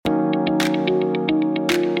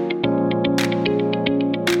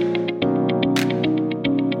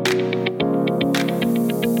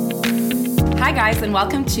guys, and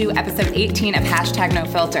welcome to episode 18 of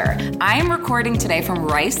 #NoFilter. I am recording today from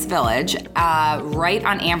Rice Village, right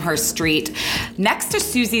on Amherst Street, next to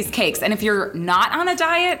Susie's Cakes. And if you're not on a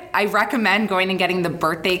diet, I recommend going and getting the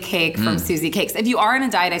birthday cake from Susie Cakes. If you are on a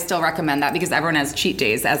diet, I still recommend that because everyone has cheat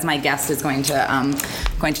days, as my guest is going to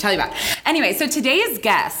tell you about. Anyway, so today's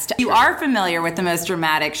guest, you are familiar with the most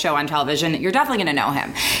dramatic show on television. You're definitely going to know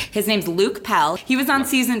him. His name's Luke Pell. He was on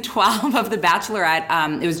season 12 of The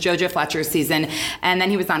Bachelorette. It was JoJo Fletcher's season. And then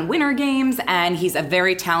he was on Winter Games, and he's a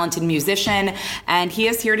very talented musician. And he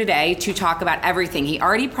is here today to talk about everything. He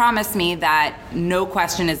already promised me that no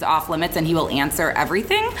question is off limits, and he will answer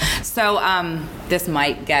everything. So this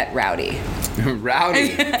might get rowdy.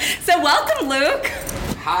 Rowdy. So welcome, Luke.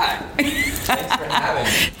 Hi. Thanks for having me.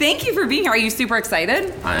 Thank you for being here. Are you super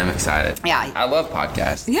excited? I am excited. Yeah. I love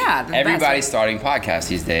podcasts. Yeah. Everybody's starting podcasts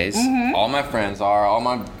these days. Mm-hmm. All my friends are. All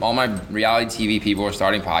my reality TV people are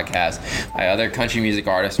starting podcasts. My other country music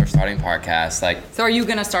artists are starting podcasts. So are you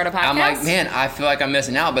gonna start a podcast? I'm like, man, I feel like I'm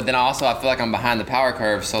missing out, but then I feel like I'm behind the power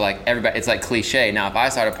curve. So everybody, it's like cliche. Now, if I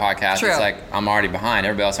start a podcast, True. It's like I'm already behind.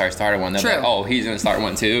 Everybody else already started one. They're True. like, oh, he's gonna start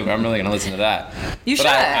one too. I'm really gonna listen to that. You should.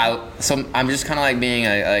 So I'm just kind of like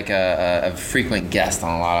being a frequent guest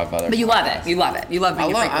on a lot of other. But you love it. You love it. You love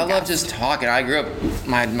being a frequent guest. I love just talking. I grew up.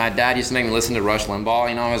 My dad used to make me listen to Rush Limbaugh.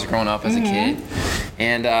 You know, I was growing up as a kid,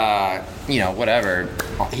 and whatever.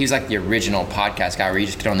 He was like the original podcast guy where you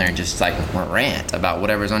just get on there and just rant about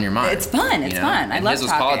whatever's on your mind. It's fun. It's fun. I love his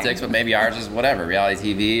was talking. politics, but maybe ours is whatever,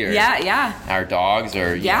 reality TV or our dogs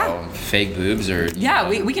or you know, fake boobs or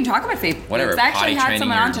we can talk about fake whatever. boobs. I actually had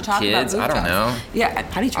someone on to talk kids. about I don't know. Yeah,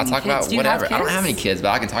 potty training. I'll talk about whatever. I don't have any kids, but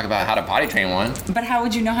I can talk about how to potty train one. But how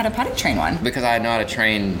would you know how to potty train one? Because I know how to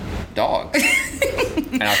train dogs,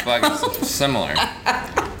 and I feel like it's similar.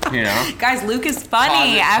 You know, guys, Luke is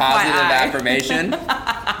funny. Positive affirmation.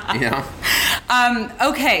 You know.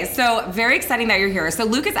 Okay, so very exciting that you're here. So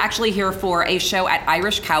Luke is actually here for a show at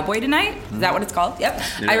Irish Cowboy Tonight. Is that what it's called? Yep,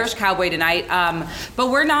 Irish Cowboy Tonight. But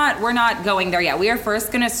we're not going there yet. We are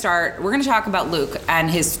first going to start. We're going to talk about Luke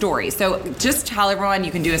and his story. So just tell everyone.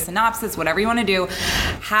 You can do a synopsis, whatever you want to do.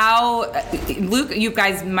 How Luke? You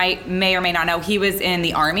guys may or may not know. He was in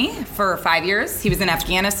the Army for 5 years. He was in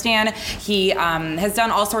Afghanistan. He has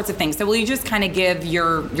done all sorts of things. So will you just kind of give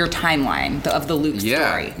your timeline of the Luke story?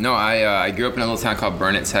 Yeah. No, I grew up in a little town called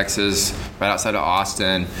Burnett, Texas, right outside of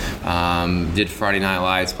Austin. Did Friday Night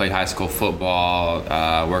Lights, played high school football,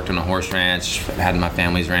 worked on a horse ranch, had my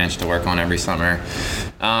family's ranch to work on every summer.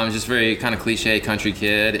 Just very kind of cliche country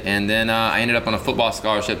kid. And then I ended up on a football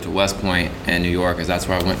scholarship to West Point in New York, because that's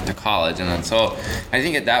where I went to college. And then, so I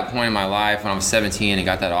think at that point in my life, when I was 17 and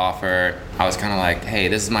got that offer, I was kind of like, hey,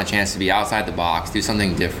 this is my chance to be outside the box, do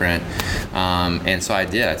something different. And so I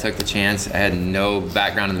did. I took the chance. I had no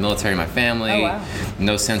background in the military in my family. Oh, wow.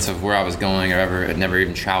 No sense of where I was going, or had never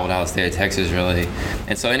even traveled out of the state of Texas, really.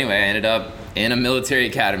 And so anyway, I ended up in a military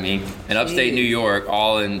academy in upstate New York,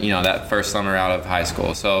 all in that first summer out of high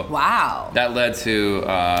school. So wow, that led to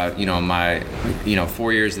my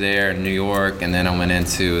 4 years there in New York, and then I went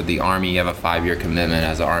into the Army. You have a 5-year commitment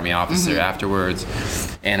as an Army officer afterwards,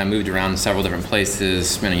 and I moved around several different places.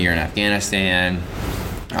 Spent a year in Afghanistan.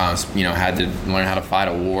 Had to learn how to fight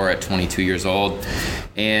a war at 22 years old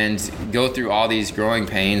and go through all these growing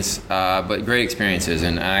pains, but great experiences.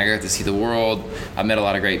 And I got to see the world. I met a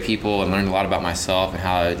lot of great people and learned a lot about myself and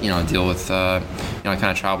how to, deal with, kind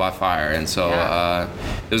of trial by fire. And so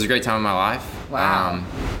it was a great time in my life. Wow.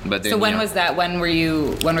 But then, so when was that? When were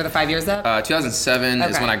the 5 years up? 2007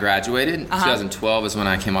 is when I graduated. 2012 is when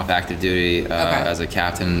I came off active duty as a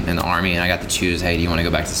captain in the Army, and I got to choose, hey, do you want to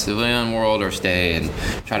go back to the civilian world or stay and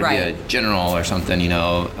try to be a general or something,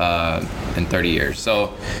 in 30 years.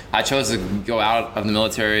 So I chose to go out of the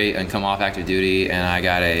military and come off active duty, and I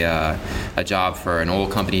got a job for an oil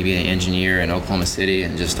company, being an engineer in Oklahoma City,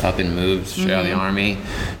 and just up and moved straight out of the Army.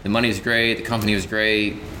 The money was great, the company was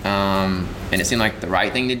great, and it seemed like the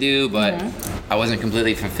right thing to do, but I wasn't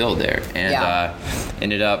completely fulfilled there. And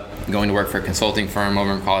ended up going to work for a consulting firm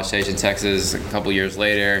over in College Station, Texas, a couple years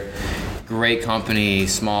later. Great company,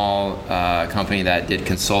 small company that did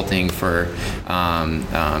consulting for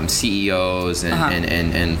CEOs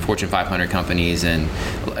and Fortune 500 companies, and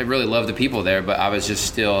I really loved the people there, but I was just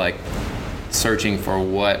still searching for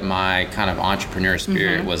what my kind of entrepreneur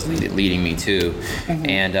spirit was leading me to.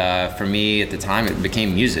 And for me at the time, it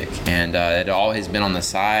became music, and it had always been on the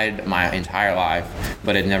side my entire life,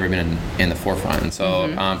 but it had never been in the forefront. And so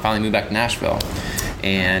finally moved back to Nashville,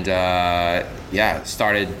 and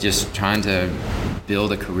started just trying to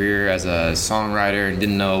build a career as a songwriter, and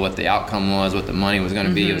didn't know what the outcome was, what the money was going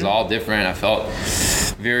to be. It was all different. I felt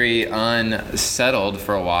very unsettled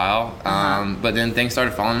for a while. But then things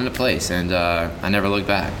started falling into place, and I never looked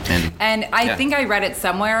back. And I think I read it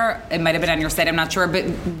somewhere. It might have been on your site. I'm not sure. But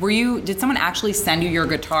did someone actually send you your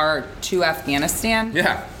guitar to Afghanistan?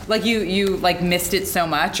 Yeah. Like you like missed it so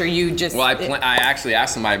much, or you just? Well, I actually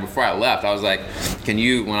asked somebody before I left. I was like, "Can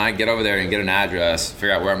you, when I get over there and get an address,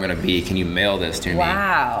 figure out where I'm going to be? Can you mail this to me?"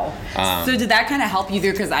 Wow. So did that kind of help you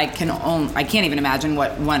through? Because I can't even imagine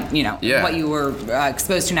what you were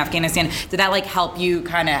exposed to in Afghanistan. Did that like help you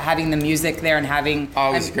kind of having the music there and having? Oh,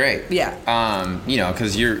 it was great. Yeah.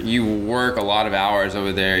 Because you work a lot of hours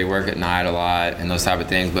over there. You work at night a lot and those type of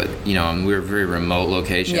things. But we were a very remote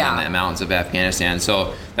location in the mountains of Afghanistan.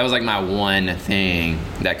 So that was like my one thing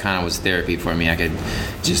that kind of was therapy for me. I could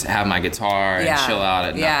just have my guitar and chill out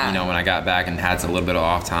at night, when I got back and had a little bit of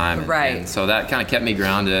off time. And so that kind of kept me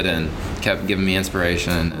grounded and kept giving me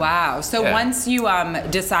inspiration. Wow. So once you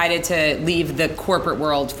decided to leave the corporate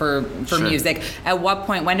world for music, at what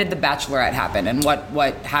point, when did the Bachelorette happen, and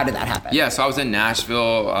how did that happen? Yeah, so I was in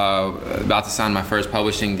Nashville, about to sign my first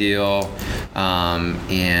publishing deal,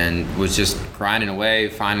 and was just grinding away,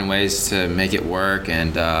 finding ways to make it work,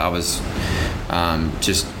 and I was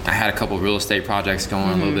I had a couple real estate projects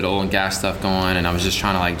going, a little bit of oil and gas stuff going, and I was just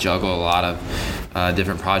trying to like juggle a lot of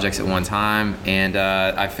different projects at one time. And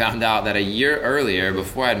I found out that a year earlier,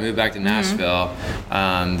 before I'd moved back to Nashville,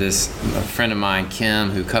 a friend of mine, Kim,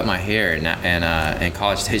 who cut my hair in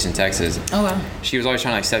College Station, Texas. Oh wow. She was always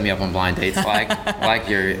trying to like set me up on blind dates, like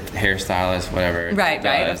your hairstylist, whatever. Right.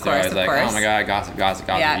 Of course. Oh my God, gossip.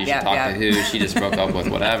 You should talk to who? She just broke up with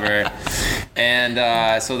whatever.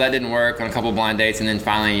 And so that didn't work on a couple blind dates, and then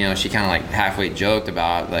finally, she kind of like halfway joked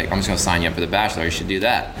about like, I'm just gonna sign you up for The Bachelor. You should do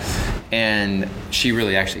that. And she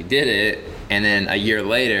really actually did it. And then a year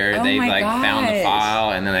later, they found the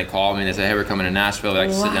file, and then they called me and they said, "Hey, we're coming to Nashville. We'd like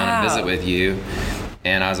to sit down and visit with you."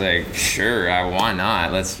 And I was like, "Sure, why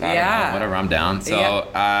not? I don't know, whatever, I'm down." So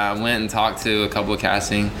I went and talked to a couple of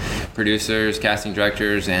casting producers, casting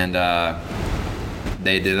directors, and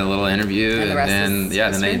they did a little interview, and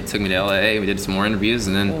then they took me to LA. We did some more interviews,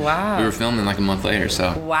 and then we were filming like a month later.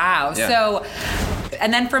 So So,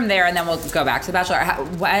 and then from there, and then we'll go back to The Bachelor.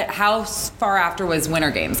 How far after was Winter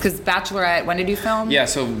Games? Because Bachelorette, when did you film? Yeah,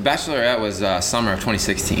 so Bachelorette was summer of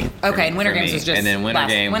 2016. Okay, and Winter Games was just and then Winter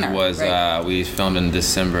Games was we filmed in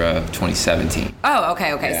December of 2017. Oh, okay.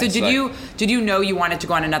 Yeah, so did you know you wanted to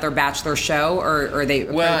go on another Bachelor show, or they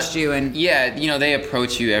approached you? And they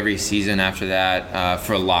approach you every season after that.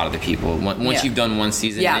 For a lot of the people, once you've done one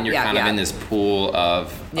season, then you're kind of in this pool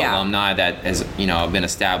of alumni that has been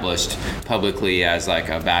established publicly as like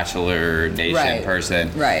a Bachelor Nation person,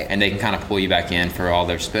 and they can kind of pull you back in for all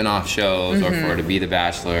their spin-off shows or for to be the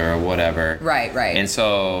Bachelor or whatever, and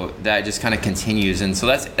so that just kind of continues, and so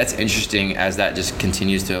that's interesting as that just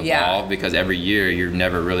continues to evolve because every year you're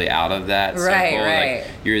never really out of that cycle. Like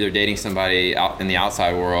you're either dating somebody out in the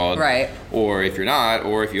outside world, or if you're not,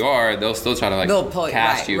 or if you are, they'll still try to like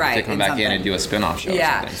cast you to come back in and do a spin-off show or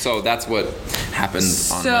something. So that's what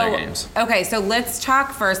happens on Winter Games. Okay, so let's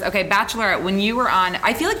talk first. Okay, Bachelorette, when you were on,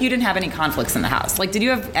 I feel like you didn't have any conflicts in the house. Like, did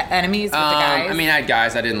you have enemies with the guys? I mean, I had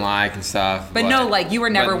guys I didn't like and stuff. But no, like, you were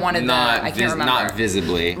never one of the, I can't remember. Not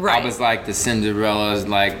visibly. I was like the Cinderella's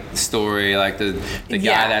like story, like the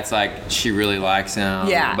guy that's like, she really likes him.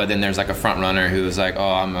 But then there's like a front runner who's like,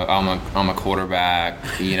 oh, I'm a quarterback,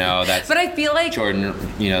 that's. But I feel like Jordan,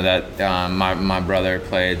 that my brother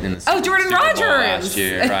played in the Jordan Super Bowl Rogers last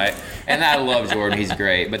year, right? And I love Jordan; he's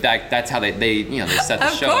great. But that's how they set the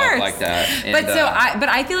show up like that. And, but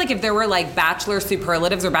I feel like if there were like Bachelor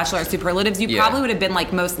superlatives or Bachelorette superlatives, you probably would have been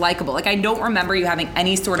like most likable. Like I don't remember you having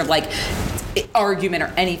any sort of like argument or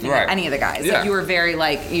anything with any of the guys. Like you were very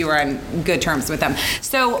you were on good terms with them.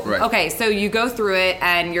 So okay, so you go through it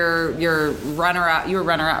and you're runner up. You were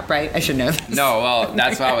runner up, right? I should know this. No, well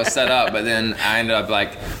that's how I was set up. But then I ended up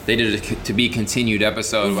like they did a to be continued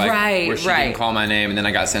episode where she didn't call my name, and then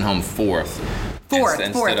I got sent home fourth. Fourth,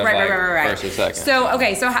 right. First or second. So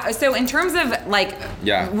okay, so in terms of like,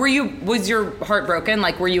 was your heart broken?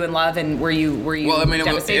 Like, were you in love and were you? Well, I mean,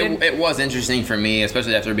 devastated? It was interesting for me,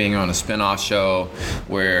 especially after being on a spin-off show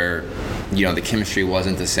where the chemistry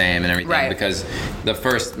wasn't the same and everything. Because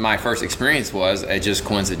my first experience was just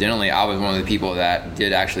coincidentally I was one of the people that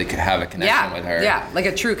did actually have a connection with her. Yeah, like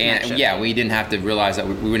a true connection. And we didn't have to realize that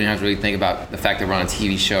we wouldn't have to really think about the fact that we're on a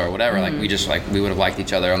TV show or whatever. Like we just we would have liked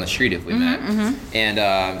each other on the street if we met.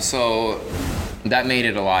 And so that made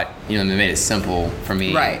it a lot, they made it simple for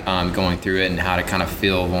me, going through it and how to kind of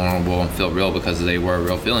feel vulnerable and feel real because they were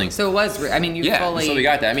real feelings. So it was, fully... so we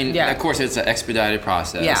got that. Of course, it's an expedited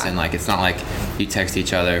process, and like it's not like you text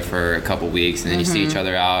each other for a couple weeks and then you see each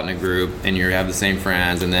other out in a group and you have the same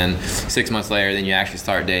friends, and then 6 months later, then you actually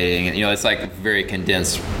start dating, and it's like a very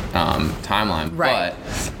condensed timeline. Right.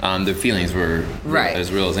 But the feelings were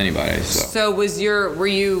as real as anybody. So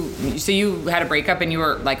you had a breakup and you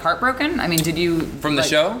were like heartbroken? Did you from the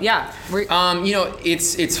show? Yeah.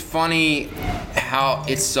 It's funny how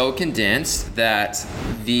it's so condensed that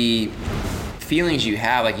the feelings you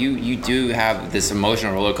have, like you do have this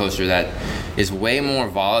emotional roller coaster that is way more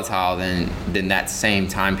volatile than that same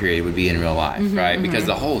time period would be in real life, right? Because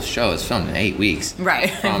the whole show is filmed in 8 weeks, right?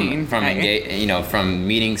 From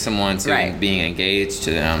meeting someone to being engaged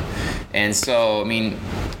to them, and so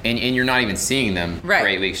and you're not even seeing them for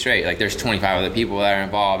 8 weeks straight. Like there's 25 other people that are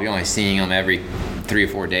involved. You're only seeing them every 3 or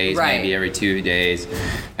 4 days, maybe every 2 days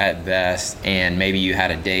at best, and maybe you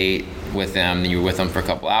had a date with them, then you were with them for a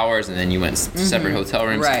couple hours, and then you went to separate hotel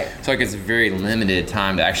rooms. Right. So like it's very limited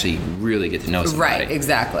time to actually really get to know somebody. Right,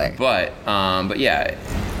 exactly. But yeah,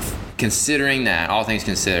 considering that, all things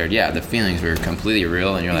considered, the feelings were completely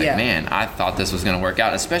real, and you're like, man, I thought this was going to work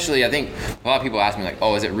out. Especially, I think a lot of people ask me like,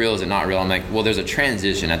 oh, is it real? Is it not real? I'm like, well, there's a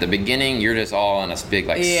transition. At the beginning, you're just all in a big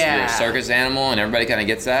you're a circus animal, and everybody kind of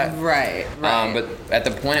gets that. Right. But at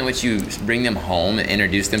the point at which you bring them home and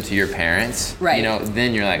introduce them to your parents,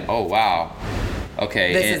 then you're like, oh wow.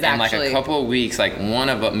 Okay, this is like a couple of weeks, like one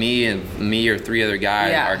of me or 3 other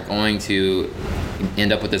guys are going to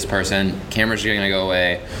end up with this person. Cameras are going to go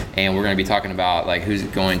away, and we're going to be talking about like who's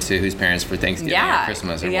going to whose parents for Thanksgiving or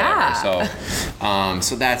Christmas or whatever.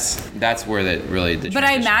 So that's where the But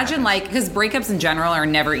I imagine happens. Because breakups in general are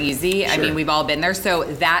never easy. Sure. We've all been there. So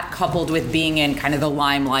that coupled with being in kind of the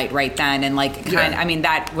limelight right then, and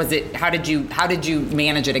that was it. How did you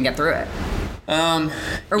manage it and get through it?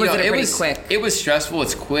 Or was it pretty quick? It was stressful.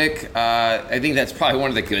 It's quick. I think that's probably one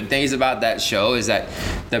of the good things about that show is that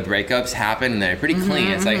the breakups happen and they're pretty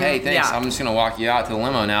clean. It's like, hey, thanks. I'm just gonna walk you out to the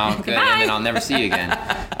limo now, good, and then I'll never see you again.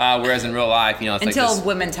 Whereas in real life, it's until like this,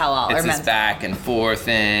 women tell all. It's this back and forth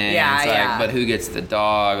thing. Like, but who gets the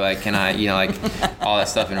dog? Like, can I? Like all that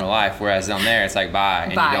stuff in real life. Whereas down there, it's like bye,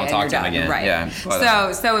 and you don't talk to them again. Right. Yeah.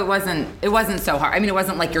 So it wasn't so hard. It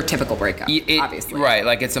wasn't like your typical breakup, obviously. Right.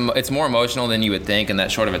 Like it's more emotional than you would think in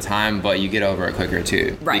that short of a time, but you get over it quicker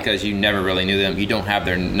too. Right. Because you never really knew them. You don't have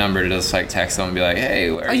their number to just like text them and be like,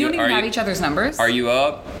 hey, you don't even have each other's numbers? Are you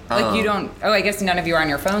up? Like you don't, I guess none of you are on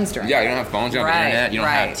your phones during you don't have phones, you don't have internet, you don't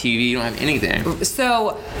have TV, you don't have anything.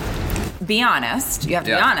 So, be honest. You have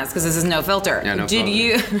to be honest because this is no filter. Yeah,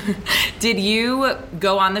 Did you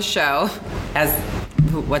go on the show as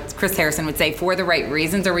what Chris Harrison would say, for the right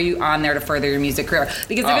reasons, or were you on there to further your music career?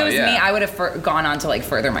 Because if it was me, I would have gone on to like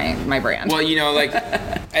further my brand. Well, like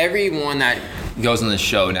everyone that goes on the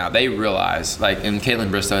show now, they realize, like, and Caitlin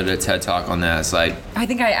Bristow did a TED Talk on this, like, I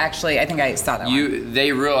think I saw that one.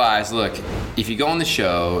 They realize, look, if you go on the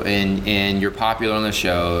show and you're popular on the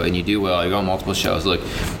show and you do well, you go on multiple shows, look,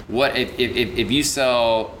 what if you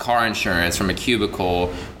sell car insurance from a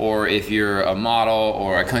cubicle, or if you're a model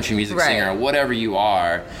or a country music singer or whatever you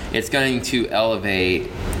are, it's going to elevate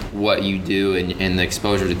what you do and the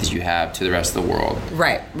exposure that you have to the rest of the world.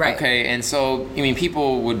 Right. Okay, and so,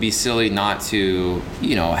 people would be silly not to,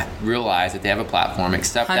 realize that they have a platform,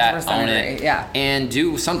 accept that, own it, and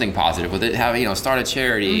do something positive with it. Have, start a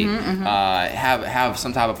charity, have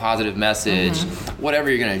some type of positive message, whatever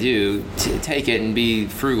you're going to do, take it and be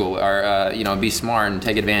frugal, or, be smart and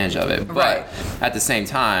take advantage of it. But at the same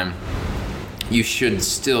time, you should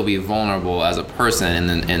still be vulnerable as a person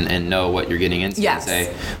and know what you're getting into. Yes. And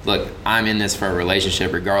say, look, I'm in this for a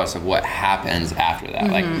relationship regardless of what happens after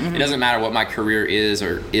that. It doesn't matter what my career is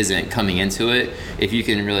or isn't coming into it. If you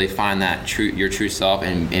can really find that your true self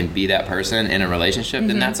and be that person in a relationship,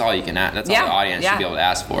 then that's all you can ask. That's all the audience should be able to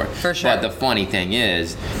ask for. For sure. But the funny thing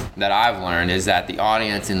is that I've learned is that the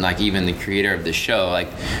audience and like even the creator of the show, like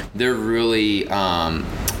they're really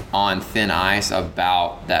on thin ice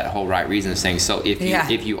about that whole right reasons thing. So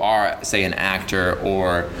if you are, say, an actor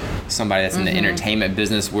or somebody that's in the entertainment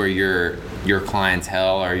business where your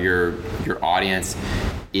clientele or your audience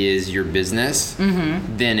is your business,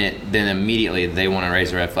 then immediately they want to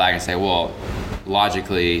raise a red flag and say, well,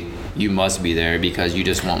 logically you must be there because you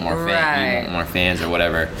just want more fans, you want more fans or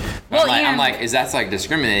whatever. Well, I'm like, is that's like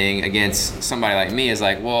discriminating against somebody like me? Is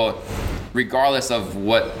like, well, regardless of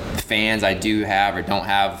what fans I do have or don't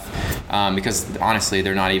have, because honestly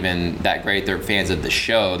they're not even that great. They're fans of the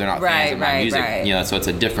show. They're not fans of my music. So it's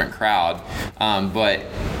a different crowd. But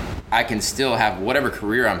I can still have whatever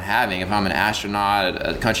career I'm having. If I'm an astronaut,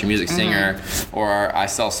 a country music singer, or I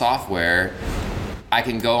sell software, I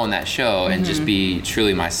can go on that show and just be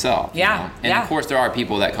truly myself. Yeah. You know? And of course, there are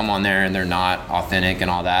people that come on there and they're not authentic and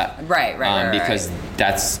all that. Right. Because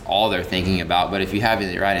that's all they're thinking about. But if you have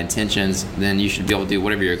the right intentions, then you should be able to do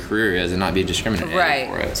whatever your career is and not be discriminated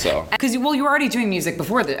for it. So. Because you were already doing music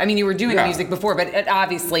before. You were doing music before, but it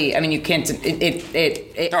obviously, you can't.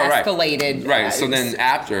 It escalated. Right. So then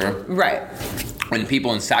after. Right. When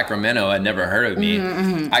people in Sacramento had never heard of me,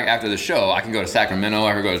 after the show, I can go to Sacramento,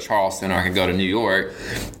 I could go to Charleston, or I could go to New York,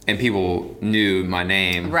 and people knew my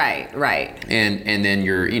name. Right. And then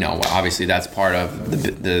you're, obviously that's part of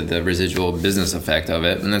the residual business effect of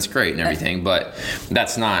it, and that's great and everything, but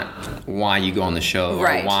that's not why you go on the show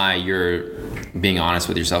or why you're being honest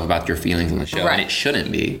with yourself about your feelings on the show, and it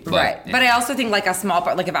shouldn't be. But, But I also think a small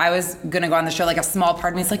part, if I was gonna go on the show, a small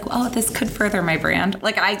part of me is this could further my brand.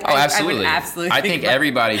 Absolutely. I would absolutely. I think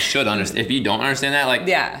everybody should understand. If you don't understand that,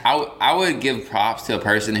 I would give props to a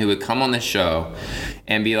person who would come on the show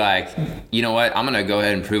and be like, you know what, I'm gonna go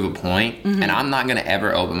ahead and prove a point, and I'm not gonna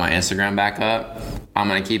ever open my Instagram back up. I'm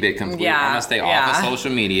going to keep it complete. I'm going to stay off of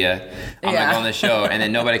social media. I'm going to go on the show, and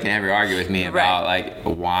then nobody can ever argue with me about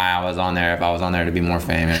why I was on there, if I was on there to be more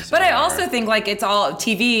famous. But I also think it's all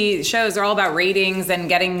TV shows are all about ratings and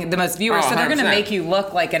getting the most viewers. So they're going to make you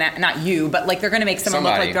look like not you, but they're going to make someone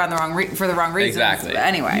look like they're on the wrong for the wrong reasons. Exactly. But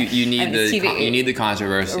anyway, you need the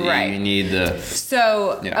controversy. Right. You need the.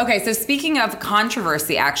 So okay. So speaking of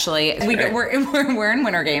controversy, actually, we're in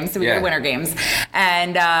Winter Games, so we go to Winter Games,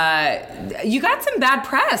 and you got some bad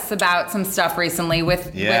press about some stuff recently with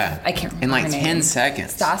I can't remember in 10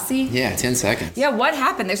 seconds. Stassi? Yeah, 10 seconds. Yeah, what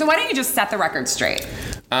happened there? So why don't you just set the record straight?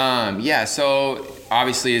 So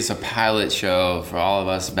obviously it's a pilot show for all of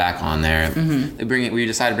us back on there. We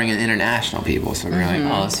decided to bring in international people, so we're like,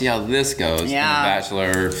 let's see how this goes in the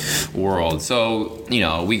Bachelor world. So,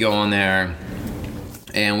 we go on there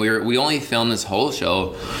and we only filmed this whole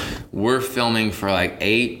show. We're filming for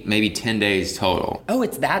 8, maybe 10 days total. Oh,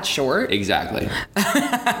 it's that short? Exactly.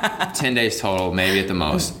 10 days total, maybe at the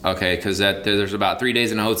most. Okay, because there's about 3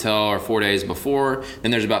 days in a hotel or 4 days before.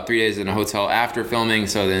 Then there's about 3 days in a hotel after filming.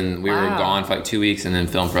 So then we were gone for 2 weeks and then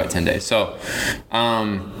filmed for 10 days. So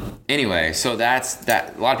anyway, so that's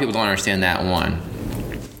that. A lot of people don't understand that, one.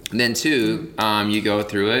 Then two, you go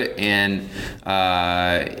through it and,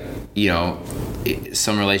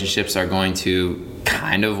 some relationships are going to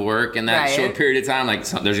kind of work in that short period of time.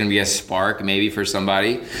 There's going to be a spark maybe for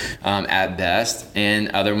somebody at best, and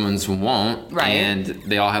other ones won't. Right. And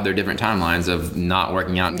they all have their different timelines of not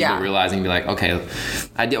working out. And people realizing, be like, okay,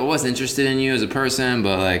 I was interested in you as a person,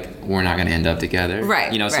 but we're not going to end up together.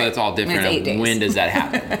 Right. So it's all different. It's 8 days. When does that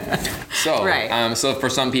happen? So for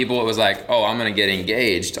some people it was I'm going to get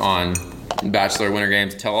engaged on Bachelor Winter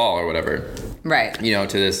Games Tell All or whatever. Right. To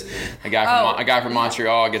this a guy from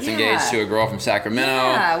Montreal gets engaged to a girl from Sacramento.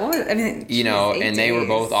 Yeah. And they were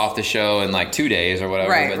both off the show in 2 days or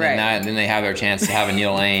whatever. Right, but then they have their chance to have a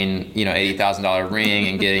Neil Lane, $80,000 ring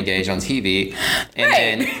and get engaged on TV.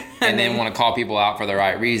 And then want to call people out for the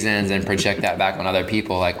right reasons and project that back on other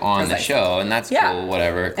people on the show. And that's cool,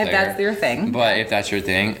 whatever. If that's your thing. But if that's your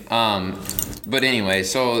thing. But anyway,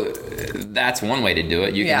 so that's one way to do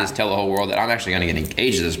it. You can just tell the whole world that I'm actually going to get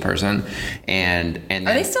engaged to this person, and then,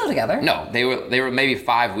 are they still together? No, they were maybe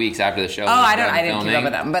 5 weeks after the show. I didn't keep up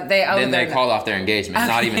with them, but they called off their engagement.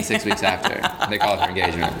 Not even 6 weeks after they called off their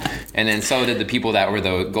engagement, and then so did the people that were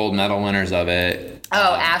the gold medal winners of it.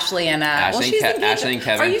 Ashley and Ashley and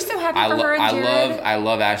Kevin. Are you so happy for her and Jared? I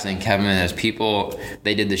love Ashley and Kevin as people.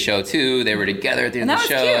 They did the show too. They were together at the end of the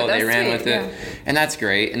show. They ran with it, and that's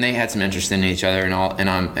great. And they had some interest in each other and all. And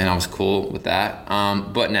I was cool with that.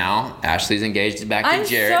 But now Ashley's engaged back to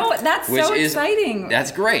Jared. That's so exciting.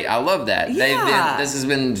 That's great. I love that. Yeah. This has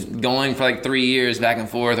been going for 3 years back and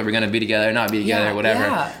forth. Are we going to be together? Not be together? Whatever.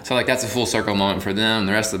 Yeah. So that's a full circle moment for them.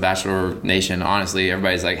 The rest of the Bachelor Nation, honestly,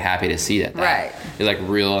 everybody's happy to see that. Right. They're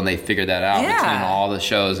real, and they figured that out between all the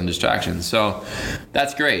shows and distractions. So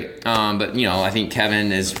that's great. But I think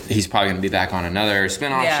Kevin he's probably going to be back on another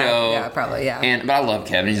spinoff show. Yeah, probably. Yeah. But I love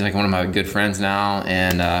Kevin. He's one of my good friends now,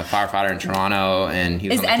 and firefighter in Toronto, and he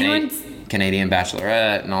was on Canadian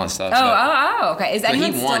Bachelorette and all that stuff. Okay. Is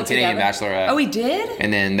anyone he won still Canadian together? Bachelorette. Oh, he did?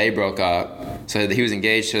 And then they broke up. So he was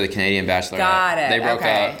engaged to the Canadian Bachelorette. Got it. They broke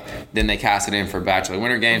up. Then they casted him for Bachelor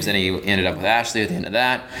Winter Games. Then he ended up with Ashley at the end of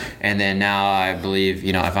that. And then now I believe,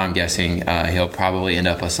 if I'm guessing, he'll probably end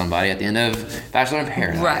up with somebody at the end of Bachelor in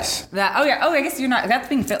Paradise. Right. I guess you're not. That's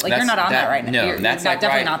being you're not on that right now. No, you're that's not,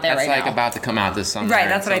 definitely not there right now. That's like about to come out this summer. Right.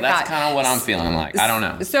 That's what I thought. That's kind of what I'm feeling like. I don't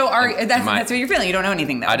know. So that's what you're feeling. You don't know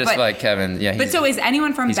anything though. I just feel like Kevin. Yeah. But so is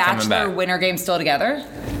anyone from Bachelor Winter Games still together?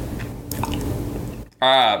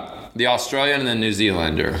 The Australian and the New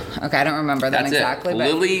Zealander. Okay, I don't remember them exactly. But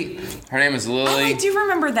Lily, her name is Lily. Oh, I do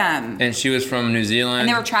remember them. And she was from New Zealand. And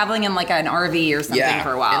they were traveling in like an RV or something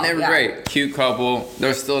for a while. And they were great. Cute couple.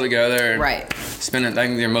 They're still together. Right. I think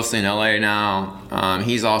they're mostly in LA now.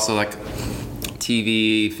 He's also like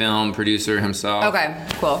TV film producer himself. Okay,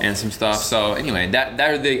 cool. And some stuff. So anyway,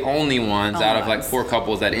 they're the only ones out of like 4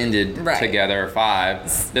 couples that ended together, or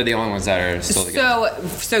 5. They're the only ones that are still together.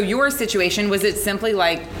 So your situation, was it simply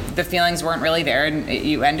like the feelings weren't really there and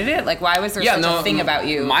you ended it? Like why was there such a thing about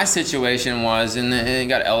you? My situation was, and it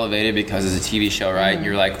got elevated because it's a TV show, right? Mm-hmm.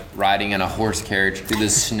 You're like riding in a horse carriage through the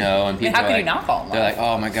snow, and people how can you not fall in love? They're like,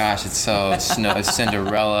 oh my gosh, it's so snow, it's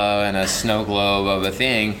Cinderella and a snow globe of a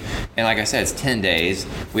thing. And like I said, it's 10 days.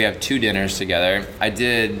 We have 2 dinners together. I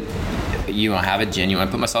did, have a genuine,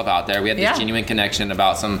 put myself out there. We had this genuine connection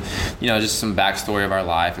about some, just some backstory of our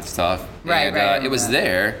life and stuff. Right. It was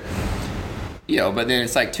there. But then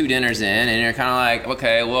it's like 2 dinners in, and you're kind of like,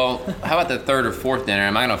 okay, well, how about the 3rd or 4th dinner?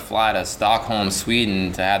 Am I going to fly to Stockholm,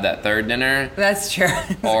 Sweden to have that 3rd dinner? That's true.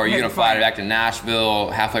 Or are you going to fly back to Nashville,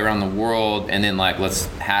 halfway around the world, and then like, let's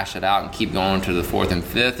hash it out and keep going to the 4th and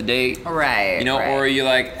 5th date? Right. Or are you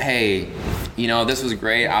like, hey, this was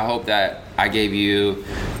great. I hope that I gave you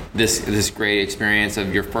this great experience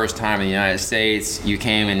of your first time in the United States. You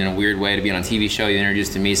came in a weird way to be on a TV show. You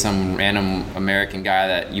introduced to me some random American guy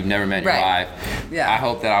that you've never met in your life. Yeah. I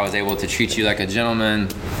hope that I was able to treat you like a gentleman.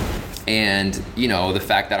 And, the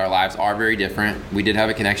fact that our lives are very different. We did have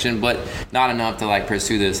a connection, but not enough to like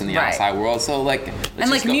pursue this in the outside world. So like,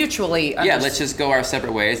 mutually. Let's just go our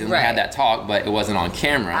separate ways. And we had that talk, but it wasn't on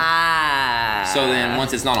camera. So then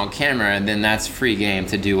once it's not on camera, then that's free game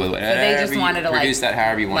to do with whatever. So they just wanted to produce that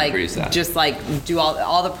however you want to produce that. Just like do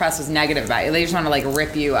all the press was negative about you. They just want to like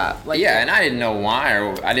rip you up. Like, and I didn't know why,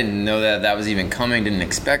 or I didn't know that was even coming. Didn't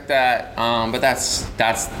expect that. But that's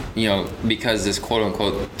because this quote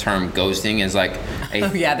unquote term ghosting is like they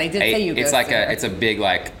did say you ghosted. It's a big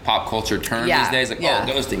like pop culture term these days, like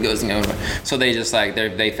ghosting. So they just like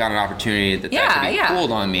they found an opportunity that could be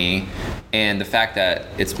pulled on me. And the fact that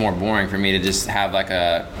it's more boring for me to just have like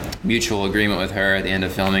a mutual agreement with her at the end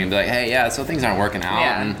of filming and be like, hey, so things aren't working out,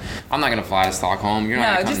 and I'm not gonna fly to Stockholm. You're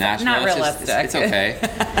not gonna come to Nashville. Not realistic. It's okay.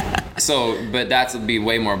 But that would be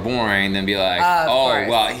way more boring than be like,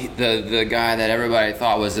 the guy that everybody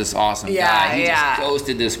thought was this awesome guy, he just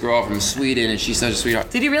ghosted this girl from Sweden, and she's such a sweetheart.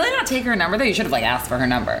 Did you really not take her number though? You should have like asked for her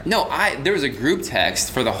number. No, there was a group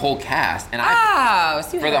text for the whole cast, and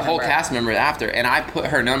for the whole cast member after, and I put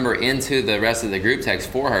her number into the rest of the group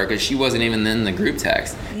text for her because she wasn't even in the group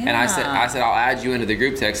text. And I said I'll add you into the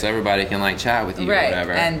group text so everybody can like chat with you or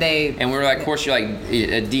whatever. And we were like, of course, you're like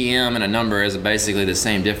a DM and a number is basically the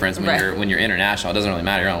same difference when you're international. It doesn't really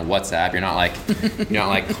matter. You're on WhatsApp. You're not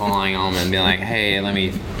like calling them and being like, hey, let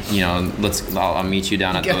me, I'll meet you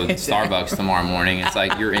down at the Starbucks tomorrow morning. It's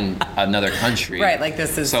like you're in another country. Right. Like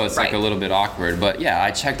this is. So it's like a little bit awkward. But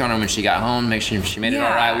I checked on her when she got home, make sure she made it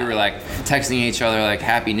all right. We were like texting each other like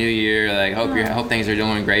Happy New Year, like hope things are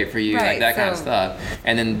doing great for you, like that kind of stuff.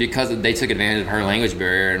 And then because they took advantage of her language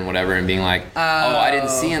barrier and whatever, and being like, I didn't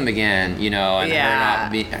see him again,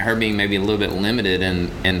 and her being maybe a little bit limited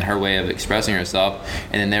in her way of expressing herself,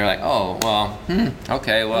 and then they were like,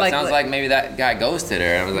 okay, well, it sounds like maybe that guy ghosted her.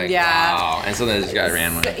 And I was like, wow. And so they just got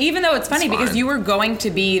ran with it. Even though it's funny because you were going to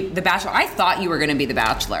be the Bachelor. I thought you were going to be the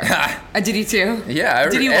Bachelor. Did you too? Yeah.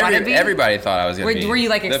 Did you want to be? Everybody thought I was going to be. Were you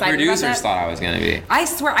like excited about that? The producers thought I was going to be. I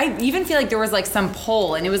swear, I even feel like there was like some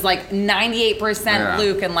poll, and it was like 98%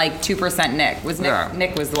 Luke and like 2% Nick.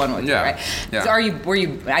 Nick was the one with you, right? Yeah. So were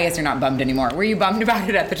you? I guess you're not bummed anymore. Were you bummed about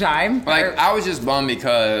it at the time? Like I was just bummed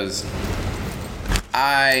because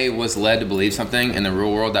I was led to believe something in the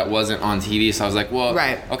real world that wasn't on TV. So I was like, well,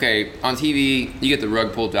 okay, on TV, you get the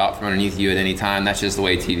rug pulled out from underneath you at any time. That's just the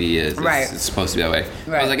way TV is. It's supposed to be that way.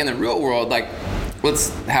 Right. I was like, in the real world, like, let's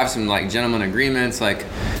have some like gentleman agreements, like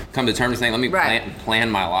come to terms saying, let me plan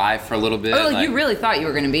my life for a little bit. Oh, like, you really thought you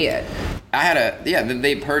were going to be it. I had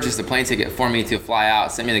they purchased a plane ticket for me to fly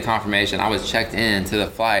out, sent me the confirmation. I was checked in to the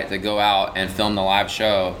flight to go out and film the live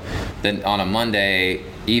show then on a Monday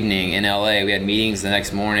evening in LA, we had meetings the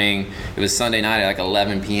next morning. It was Sunday night at like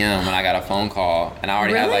 11 p.m. when I got a phone call, and I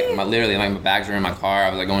already had like my bags were in my car. I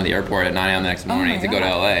was like going to the airport at 9 a.m. the next morning to go to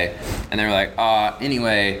LA, and they were like,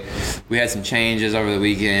 anyway, we had some changes over the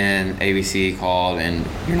weekend. ABC called, and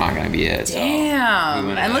you're not gonna be it. Damn.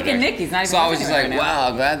 So and look at Nick, he's not even. So I was just like,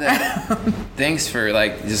 wow, glad that. Thanks for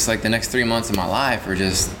like just like the next 3 months of my life are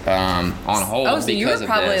just on hold. Oh, so you were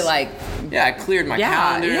probably like. Yeah, I cleared my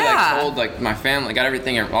calendar. Like told like my family, got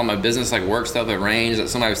everything, all my business like work stuff arranged. That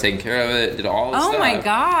somebody was taking care of it. Did all this stuff. Oh my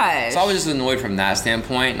gosh. So I was just annoyed from that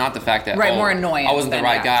standpoint. Not the fact that more annoying. I wasn't the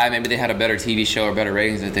right guy. Maybe they had a better TV show or better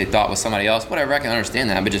ratings that they thought was somebody else. Whatever, I can understand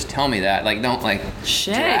that. But just tell me that. Like don't like.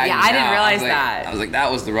 Shit. Yeah, I didn't realize that. I was like, that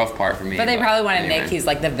was the rough part for me. But they probably wanted Nick. He's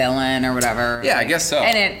like the villain or whatever. Yeah, I guess so.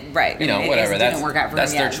 And it whatever. That didn't work out for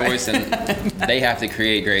that's their choice, and they have to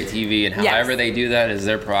create great TV, and however they do that is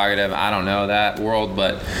their prerogative. I don't know that world,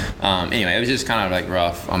 but anyway, it was just kind of like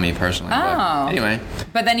rough on me personally. But anyway.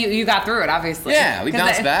 But then you got through it, obviously. Yeah, we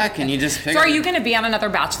bounced back, and you just figure. So are you going to be on another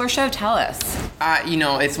Bachelor show? Tell us.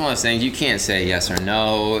 It's one of those things you can't say yes or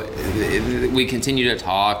no. We continue to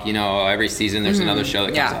talk. Every season there's another show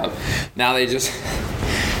that comes up. Now I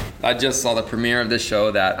just saw the premiere of this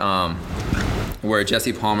show that where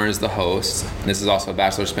Jesse Palmer is the host. This is also a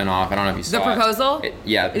Bachelor spinoff. I don't know if you saw The Proposal? The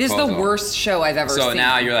It is the worst show I've ever seen. So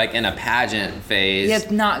now you're like in a pageant phase. Yeah,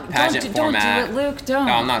 pageant format. Don't do it, Luke. Don't.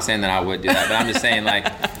 No, I'm not saying that I would do that, but I'm just saying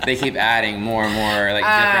like they keep adding more and more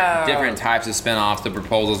like different types of spinoffs. The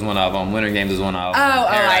Proposal is one of them. Winter Games is one of them.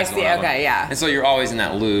 I see. Okay, yeah. And so you're always in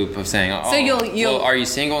that loop of saying, so you'll are you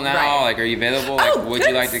single now? Right. Like, are you available? Like, would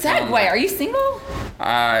you like to come? Segue. Are you single?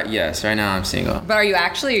 Yes, right now I'm single. But are you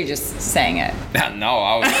actually, or you're just saying it? No,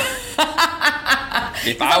 I was.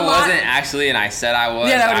 If I wasn't actually, and I said I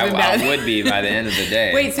was, I would be by the end of the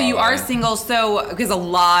day. Wait, so you are single? So because a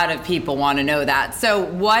lot of people want to know that. So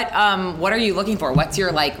what are you looking for? What's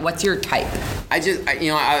your type?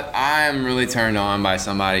 I'm really turned on by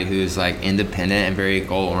somebody who's like independent and very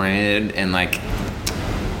goal oriented and like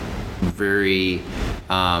very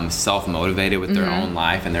self-motivated with their own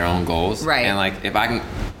life and their own goals. Right. And like if I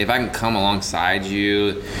can come alongside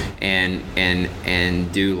you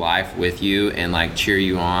and do life with you and like cheer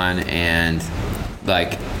you on and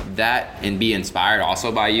like that and be inspired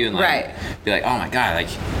also by you and like be like, oh my God, like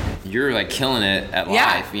you're like killing it at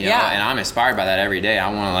life, and I'm inspired by that every day. I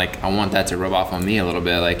want that to rub off on me a little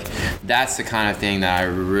bit. Like that's the kind of thing that I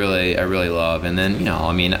really love. And then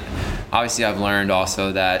obviously I've learned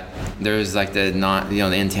also that there's like the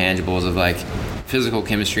intangibles of like physical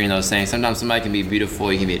chemistry and those things. Sometimes somebody can be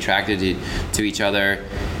beautiful, you can be attracted to each other,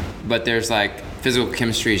 but there's like physical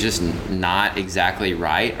chemistry is just not exactly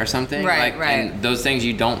right or something. Right. And those things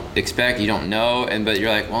you don't expect, you don't know, but you're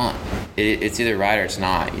like, well, it's either right or it's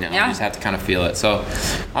not. You just have to kind of feel it. So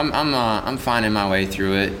I'm finding my way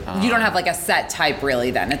through it. You don't have like a set type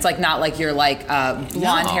really. Then it's like not like you're like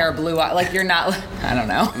blonde hair, blue eye. Like you're not. I don't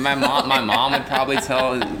know. My mom would probably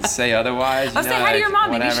say otherwise. Say hi to your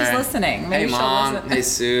mom. Maybe she's listening. Maybe hey mom. Hey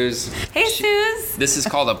Suze. Hey Suze. This is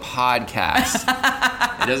called a podcast.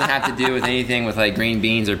 It doesn't have to do with anything with like green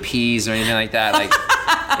beans or peas or anything like that. Like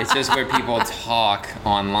it's just where people talk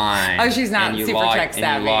online. Oh, she's not super tech savvy.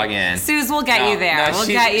 And you log in. Suze will get you there. We'll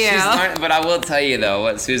get you. But I will tell you though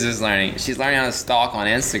what Suze is learning. She's learning how to stalk on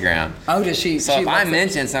Instagram. Oh, does she? So if I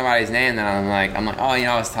mention somebody's name, then I'm like, oh,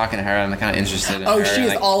 I was talking to her. I'm kind of interested in her. Oh, she's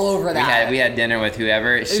like, all over that. We had dinner with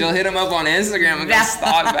whoever. She'll hit him up on Instagram and go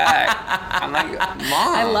stalk back. I'm like,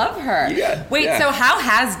 Mom. I love her. Wait, so how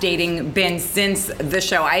has dating been since the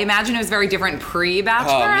show? I imagine it was very different pre-Bachelorette.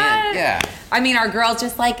 Oh man, yeah. I mean, are girls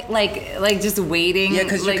just like just waiting? Yeah,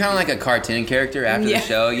 because you're kind of like a cartoon character after the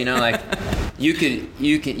show. Like you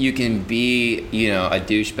can be a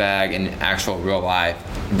douchebag in actual real life,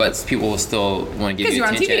 but people will still want to give you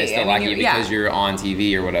attention and still like you because you're on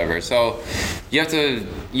TV or whatever. So you have to,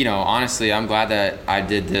 honestly, I'm glad that I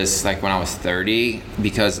did this like when I was 30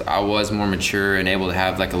 because I was more mature and able to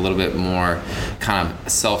have like a little bit more kind of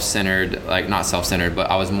self-centered, like not self-centered, but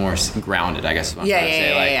I was more grounded, I guess is what I'm trying to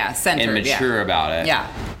say. Centered, and mature about it. Yeah.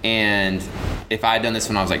 And if I had done this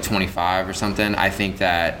when I was like 25 or something, I think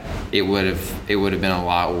that it would have been a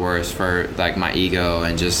lot worse for like my ego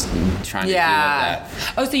and just trying to deal with that.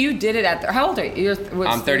 Oh, so you did it how old are you?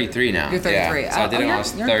 I'm 33 now. You're 33. Yeah. So I did it when I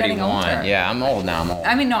was 31. Yeah, I'm old now.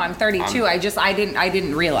 I mean, no, I'm 32. I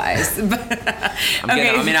didn't realize.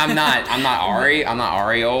 I'm not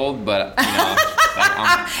Ari old, but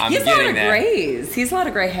I'm he's getting there. He's a lot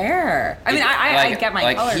of gray hair. I mean, I get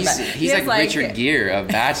my color. He's like Richard Gere of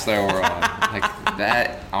Bachelor World.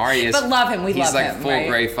 That Ari is. But love him. We love him. He's like full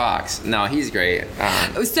gray fox. No, he's great.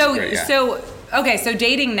 Okay, so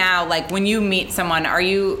dating now, like when you meet someone, are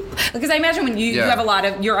you, because I imagine when you have a lot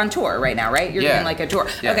of, you're on tour right now, right? You're doing like a tour.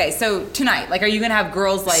 Yeah. Okay, so tonight, like, are you going to have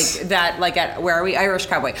girls like that, like at, where are we? Irish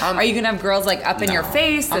Cowboy. Are you going to have girls like up in your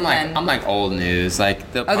face? I'm like old news.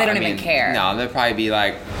 Like, they don't even care. No, they'll probably be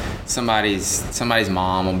like, somebody's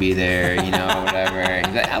mom will be there, whatever.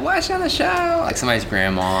 He's like, I watched on the show. Like somebody's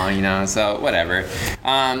grandma, so whatever.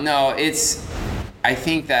 No, I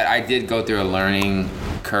think that I did go through a learning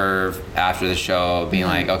curve after the show, being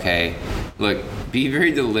like, okay, look, be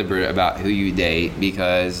very deliberate about who you date,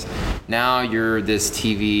 because now you're this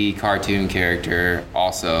TV cartoon character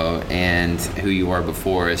also, and who you were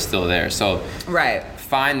before is still there. So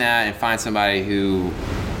find that and find somebody who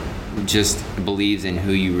just believes in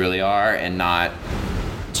who you really are and not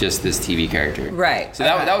just this TV character. Right. So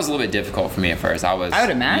that was a little bit difficult for me at first. I would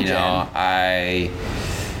imagine.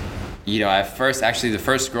 At first, actually, the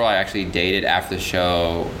first girl I actually dated after the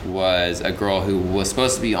show was a girl who was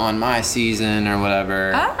supposed to be on my season or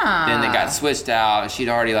whatever. Then they got switched out. She'd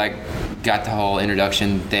already got the whole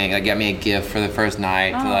introduction thing. Got me a gift for the first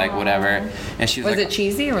night to whatever. And she was it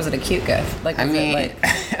cheesy or was it a cute gift? Was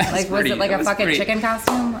it like a fucking chicken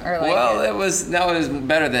costume or like? Well, it was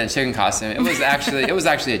better than a chicken costume. It was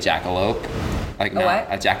actually a jackalope. Like what?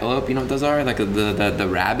 A jackalope, you know what those are? Like the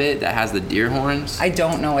rabbit that has the deer horns. I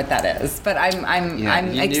don't know what that is, but I'm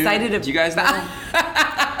excited. Do you guys know?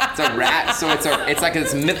 It's a rat, so it's like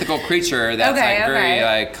this mythical creature that's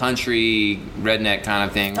very country redneck kind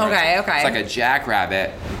of thing. Okay. It's like a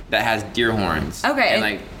jackrabbit that has deer horns. Okay.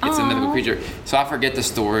 And it's a mythical creature. So I forget the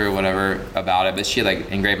story or whatever about it, but she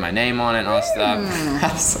engraved my name on it and all that stuff.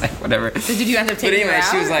 I was like, whatever. So did you end up taking her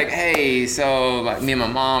out? She was like, hey, so me and my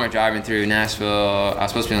mom are driving through Nashville. I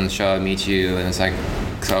was supposed to be on the show to meet you, and it's like,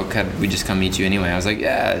 so could we just come meet you anyway? I was like,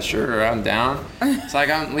 yeah, sure, I'm down. So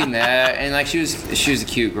we met, and she was a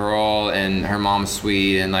cute girl, and her mom's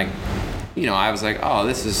sweet, and I was like, oh,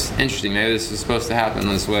 this is interesting. Maybe this is supposed to happen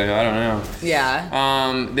this way. I don't know. Yeah.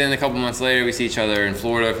 Then a couple months later, we see each other in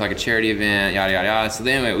Florida for a charity event, yada, yada, yada. So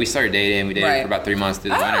then we started dating. We dated for about 3 months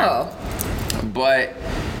through the winter. But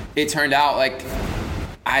it turned out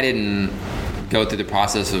I didn't go through the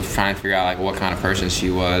process of trying to figure out what kind of person she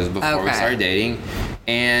was before we started dating.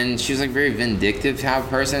 And she was very vindictive type of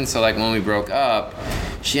person. So when we broke up,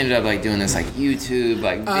 she ended up doing this YouTube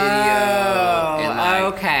video, and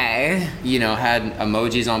had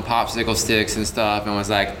emojis on popsicle sticks and stuff, and was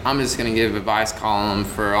like, I'm just gonna give advice column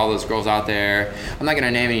for all those girls out there. I'm not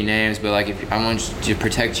gonna name any names, but if I want to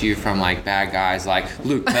protect you from bad guys like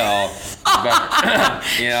Luke Pell, or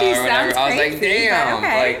whatever. I was like, damn,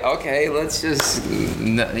 okay, let's just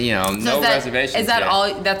no reservations. Is that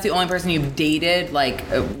all? That's the only person you've dated?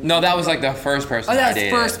 No, that was the first person. Oh, that was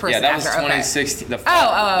the first person. Yeah, that was 2016. The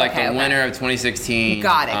fall, the winter of 2016.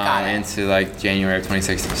 Got it. Into January of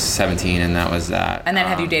 2017, and that was that. And then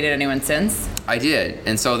have you dated anyone since? I did,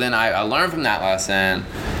 and so then I learned from that lesson.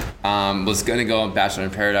 Was going to go on Bachelor in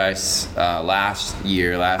Paradise last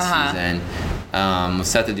season. Was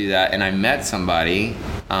set to do that, and I met somebody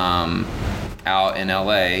out in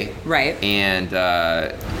LA. Right.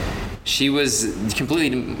 And she was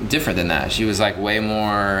completely different than that. She was way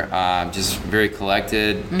more just very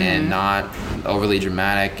collected and not overly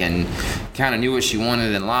dramatic, and kind of knew what she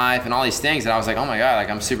wanted in life and all these things. And I was like, oh my God,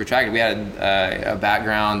 I'm super attracted. We had a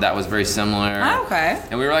background that was very similar. Oh, okay.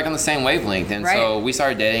 And we were on the same wavelength. And so we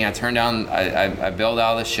started dating. I turned down, I bailed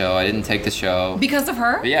out of the show. I didn't take the show. Because of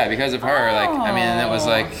her? But yeah, because of her. And it was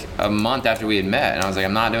a month after we had met. And I was like,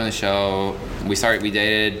 I'm not doing the show. We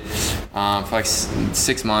dated for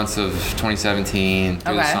 6 months of 2017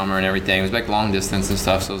 through the summer and everything. It was long distance and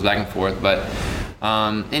stuff, so it was back and forth. But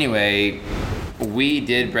anyway, we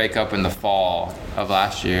did break up in the fall of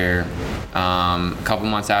last year. A couple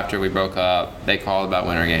months after we broke up, they called about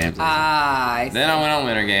Winter Games. Then I went on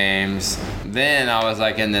Winter Games. Then I was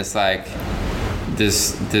in this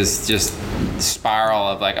this just spiral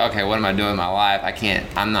of okay, what am I doing in my life? I can't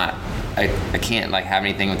have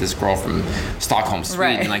anything with this girl from Stockholm,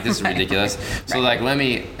 Sweden. This is ridiculous. So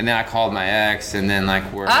and then I called my ex, and then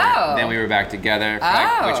then we were back together. We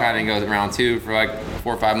tried to go round 2 for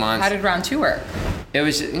 4 or 5 months. How did round 2 work? It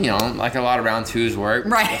was a lot of round 2s work.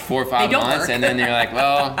 Right. 4 or 5 months, and then you're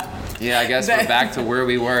well, yeah, I guess we're back to where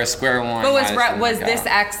we were, square one. But was this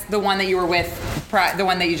ex the one that you were with, the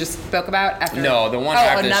one that you just spoke about after? No, the one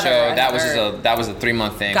after the show, that was a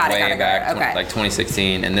 3-month thing way back,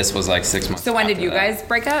 2016, and this was 6 months. So when did you guys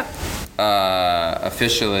break up?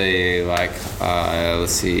 Officially,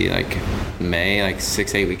 let's see, May, like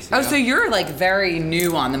 6-8 weeks ago. Oh, so you're like very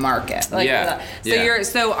new on the market. Like, yeah.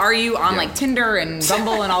 So are you on like Tinder and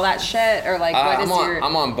Bumble and all that shit, or like what is your?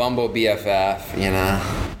 I'm on Bumble BFF, you know.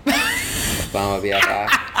 Bumble BFF.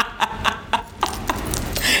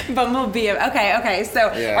 Bumble BFF. Okay. So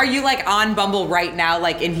are you like on Bumble right now,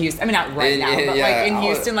 like in Houston? I mean, not right now, but like in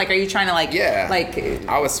Houston. Like, are you trying to like? Yeah. Like.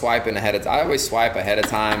 I was swiping ahead of. I always swipe ahead of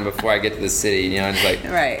time before I get to the city. You know, it's like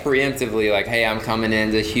preemptively, like, hey, I'm coming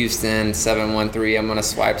into Houston 713. I'm gonna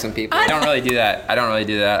swipe some people. I don't really do that.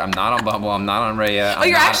 I'm not on Bumble. I'm not on Raya. Oh,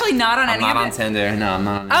 you're actually not on any of it? I'm not on Tinder. No, I'm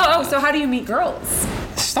not on Oh, so how do you meet girls?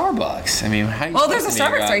 Starbucks. I mean, how you there's a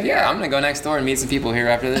Starbucks right here. Yeah, I'm gonna go next door and meet some people here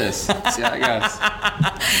after this. See how it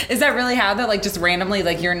goes. Is that really how though? Like just randomly,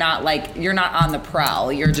 like you're not on the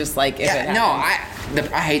prowl. You're just like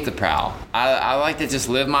I hate the prowl. I like to just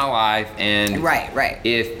live my life and right.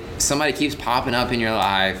 If somebody keeps popping up in your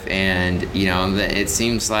life and you know it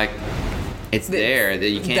seems like it's there that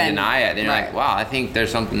you can't deny it, then you're like, wow, I think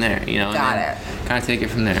there's something there, you know. Got it. Kind of take it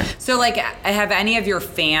from there. So like, have any of your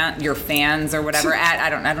fans or whatever I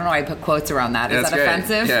don't know why I put quotes around that. Is that great.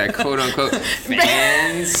 Offensive? Yeah, quote unquote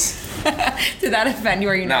fans. Did that offend you?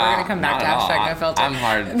 Or are you never going to come back to #NoFilter?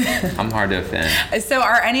 I'm hard to offend. So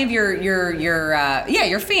are any of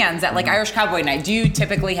your fans at like Irish Cowboy Night? Do you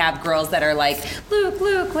typically have girls that are like,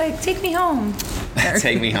 Luke, like take me home?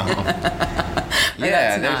 Take me home.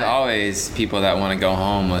 Yeah, there's always people that want to go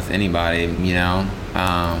home with anybody, you know.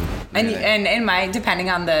 And depending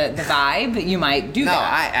on the vibe, you might do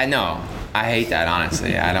that. I know. I hate that,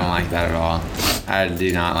 honestly. I don't like that at all. I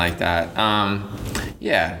do not like that.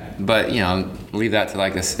 Yeah, but, you know, leave that to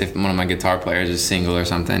like this. If one of my guitar players is single or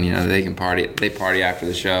something, you know, they can party. They party after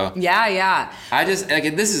the show. Yeah. I just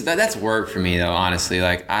like that's work for me though. Honestly,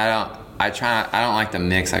 like I don't like to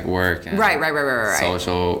mix like work and right.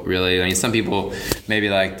 social really. I mean, some people maybe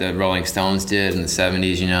like the Rolling Stones did in the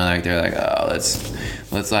 70s, you know, like they're like, oh,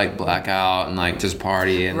 let's like black out and like just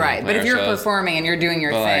party and right. But if you're performing and you're doing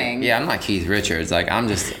your thing, like, yeah, I'm not Keith Richards. Like I'm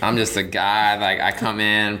just a guy. Like I come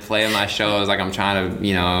in, play my shows. Like I'm trying to,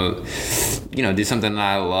 you know, do something that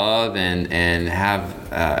I love and have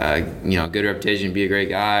good reputation, be a great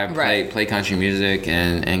guy, play country music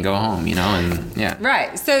and go home, you know, and yeah.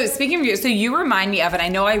 Right. So speaking of you, so you remind me of it. I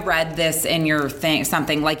know I read this in your thing,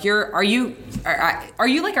 something like are you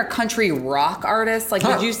like a country rock artist? Like,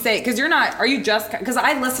 would you say, because you're not, are you just, because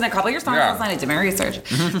I listened to a couple of your songs last night. I did my research.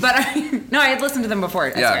 But I had listened to them before.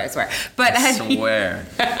 I swear. But I swear.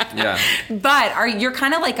 Yeah. But you're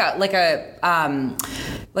kind of like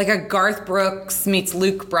a Garth Brooks meets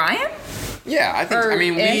Luke Bryan? Yeah, I think.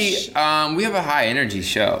 We have a high energy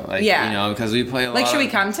show, like you know, because we play a lot. Like, should we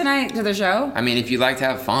come tonight to the show? I mean, if you'd like to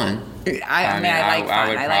have fun. I like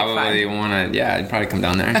fun. I would probably want to. Yeah, I'd probably come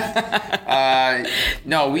down there.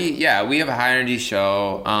 No, we have a high energy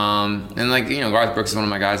show, and like you know, Garth Brooks is one of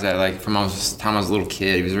my guys that like from the time I was a little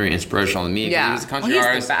kid, he was very inspirational to me. Yeah, he was a country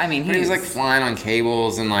artist. He was like flying on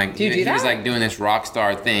cables and like he was like doing this rock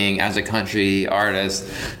star thing as a country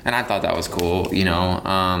artist, and I thought that was cool, you know.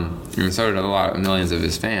 And so did millions of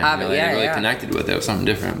his fans. They really connected with it. It was something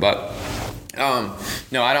different, but.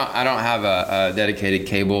 No, I don't have a dedicated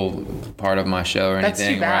cable part of my show or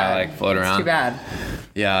anything where I like float around. That's too bad.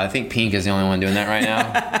 Yeah, I think Pink is the only one doing that right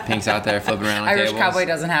now. Pink's out there flipping around on Irish cables. Cowboy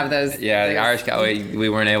doesn't have those. Yeah, the Irish Cowboy, we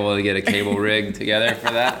weren't able to get a cable rig together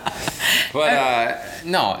for that. But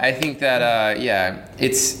no, I think that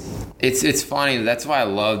it's funny. That's why I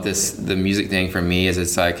love the music thing for me is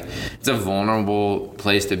it's a vulnerable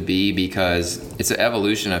place to be because it's an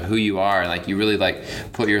evolution of who you are. Like you really like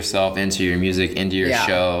put yourself into your music, into your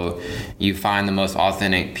show. You find the most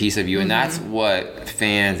authentic piece of you, and that's what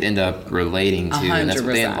fans end up relating to, 100%. And that's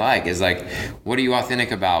what they like is like, what are you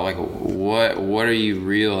authentic about? Like what are you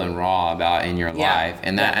real and raw about in your life?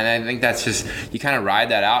 And and I think that's just you kind of ride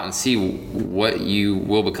that out and see what you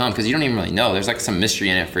will become because you don't even really know. There's like some mystery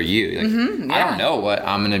in it for you. Like, I don't know what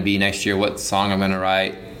I'm going to be next year, what song I'm going to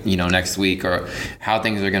write, you know, next week or how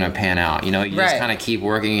things are going to pan out. You know, you just kind of keep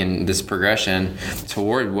working in this progression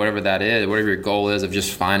toward whatever that is, whatever your goal is of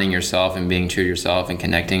just finding yourself and being true to yourself and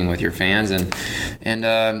connecting with your fans and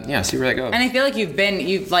see where that goes. And I feel like you've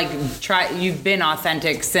been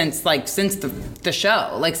authentic since the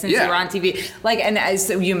show, like since you were on TV. Like, and as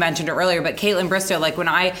you mentioned it earlier, but Caitlin Bristow, like when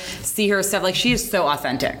I see her stuff, like she is so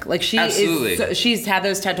authentic. Like she is, she's had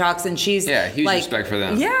those TED Talks and she's huge respect for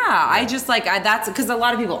them. I just that's because a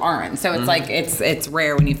lot of people people aren't. So it's like it's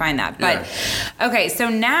rare when you find that. But okay, so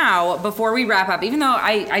now before we wrap up, even though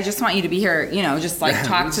I just want you to be here, just like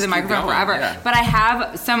talk to the microphone forever. Yeah. But I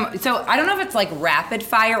have some. So I don't know if it's like rapid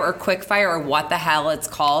fire or quick fire or what the hell it's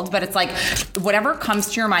called, but it's like whatever comes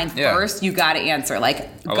to your mind first, you got to answer.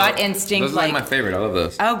 Like gut instinct. Those are like my favorite. I love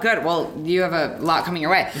those. Oh, good. Well, you have a lot coming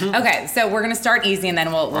your way. Okay, so we're gonna start easy and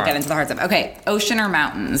then we'll get into the hard stuff. Okay, ocean or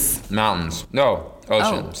mountains? Mountains. No.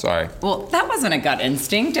 Ocean. Sorry. Well, that wasn't a gut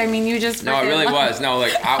instinct. I mean, you just... No, it really was. No,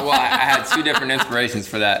 like, I had two different inspirations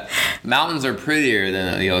for that. Mountains are prettier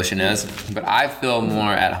than the ocean is, but I feel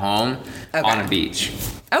more at home on a beach.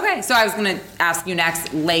 Okay, so I was going to ask you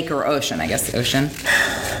next, lake or ocean? I guess ocean.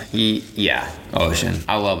 Yeah, ocean.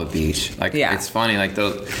 I love a beach. Like, it's funny, like,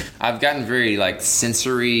 I've gotten very, like,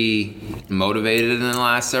 sensory motivated in the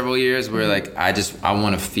last several years where, like, I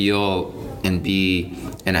want to feel and be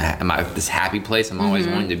in this happy place. I'm always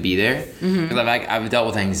wanting to be there because I've dealt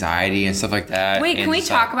with anxiety and stuff like that. Wait, can we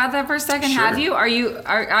talk about that for a second? Sure. Have you?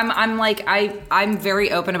 I'm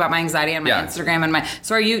very open about my anxiety on my Instagram and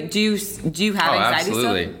so are you? Do you have anxiety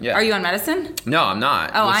absolutely. still? Yeah. Are you on medicine? No, I'm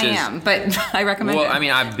not. Oh, I am, but I recommend it. Well, I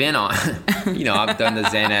mean, I've been on. I've done the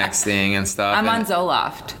Xanax thing and stuff. I'm on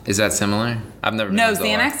Zoloft. Is that similar? I've never. No,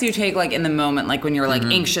 Xanax you take like in the moment, like when you're like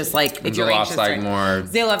anxious, like if you're anxious. Like more.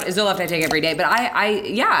 Zoloft I take every day, but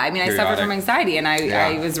I suffer from anxiety and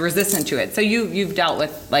I was resistant to it. So you've dealt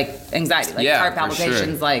with like anxiety, like heart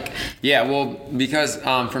palpitations, like. Yeah, well, because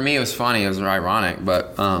for me it was funny, it was ironic,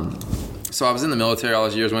 but so I was in the military all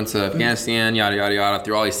those years, went to Afghanistan, yada yada yada,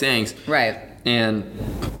 through all these things. Right. And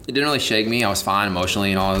it didn't really shake me. I was fine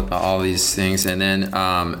emotionally and all these things, and then.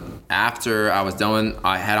 After I was done,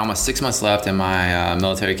 I had almost 6 months left in my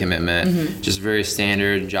military commitment, just very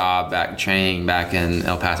standard job training back in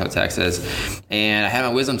El Paso, Texas. And I had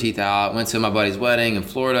my wisdom teeth out, went to my buddy's wedding in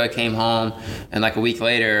Florida, came home, and like a week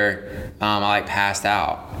later, I like passed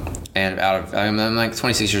out. And I'm like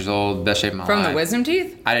 26 years old, best shape of my life. From the wisdom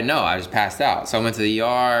teeth? I didn't know. I just passed out. So I went to the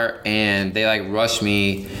ER and they like rushed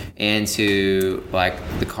me into like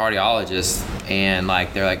the cardiologist and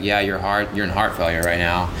like they're like, yeah, you're in heart failure right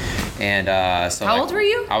now. And so how old were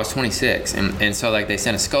you? I was 26, and so like they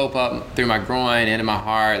sent a scope up through my groin into my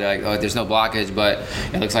heart. They're like, oh, there's no blockage, but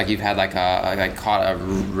it looks like you've had caught a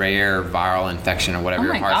rare viral infection or whatever. Oh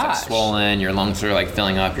your heart's like swollen, your lungs are like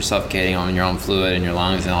filling up, you're suffocating on your own fluid in your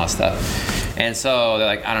lungs and all that stuff. And so they're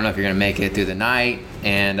like, I don't know if you're gonna make it through the night,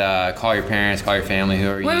 and call your parents, call your family,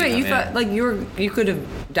 whoever. Wait, you thought like you could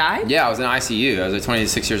have died? Yeah, I was in ICU. I was like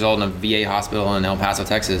 26 years old in a VA hospital in El Paso,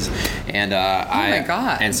 Texas, and oh my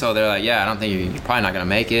God. And so they're like, yeah, I don't think you're probably not gonna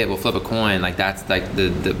make it. We'll flip a coin. Like that's like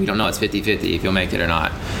the we don't know. It's 50-50 if you'll make it or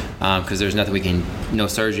not, because there's nothing no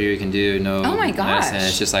surgery we can do, no medicine.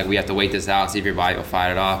 It's just like we have to wait this out, see if your body will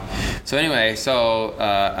fight it off. So anyway,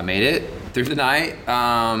 I made it through the night,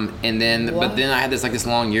 and then but then I had this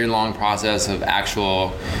year-long process of actual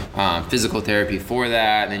physical therapy for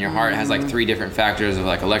that. And then your heart has like 3 different factors of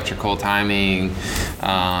like electrical timing,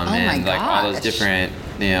 and like all those different,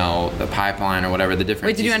 the pipeline or whatever the different.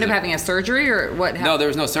 Wait, did you end up having a surgery or what happened? No, there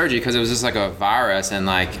was no surgery because it was just like a virus, and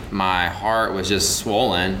like my heart was just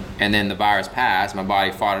swollen, and then the virus passed, my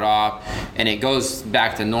body fought it off, and it goes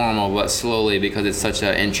back to normal but slowly because it's such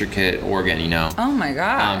an intricate organ, Oh my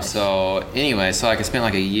gosh. So anyway, so like I spent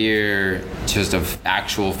like a year just of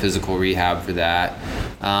actual physical rehab for that,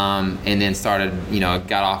 and then started,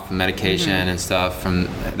 got off medication and stuff from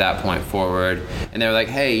that point forward. And they were like,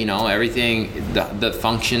 hey, everything, the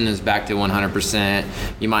function is back to 100%.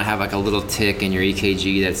 You might have like a little tick in your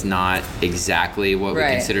EKG that's not exactly what we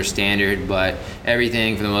consider standard, but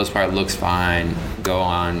everything for the most part looks fine. Go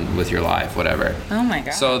on with your life, whatever. Oh my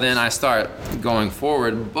God. So then I start going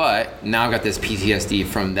forward, but now I've got this PTSD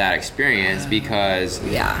from that experience because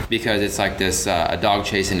it's like this a dog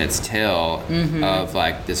chasing its tail of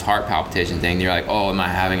like this heart palpitation thing. You're like, oh, am I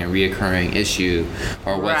having a reoccurring issue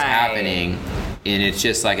or what's happening? And it's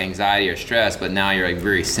just like anxiety or stress, but now you're like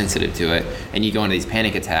very sensitive to it, and you go into these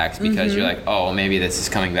panic attacks because you're like, oh, maybe this is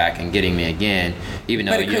coming back and getting me again, even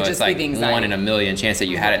though it's like 1 in a million chance that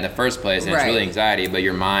you had it in the first place, and it's really anxiety, but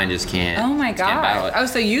your mind just can't. Oh my God. Oh,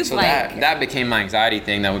 so that became my anxiety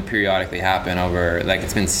thing that would periodically happen over like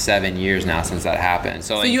it's been 7 years now since that happened.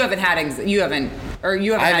 So you haven't had anxiety. I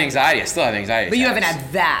have anxiety. I still have anxiety. But you haven't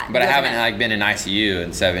had that. But I haven't like been in ICU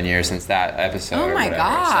in 7 years since that episode. Oh my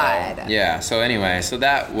God. So, yeah. So anyway, so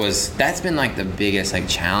that's been like the biggest like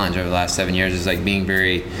challenge over the last 7 years is like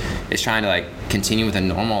it's trying to like continue with a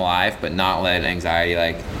normal life, but not let anxiety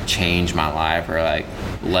like change my life or like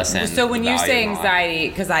lessen. So when you say anxiety,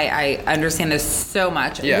 because I understand this so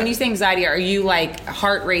much. Yeah. When you say anxiety, are you like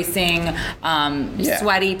heart racing,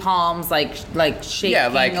 sweaty palms, like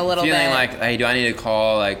shaking like a little feeling bit? like, hey, do I need to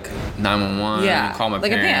call like 911? Yeah, Call my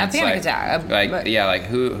like parents. a panic attack. Like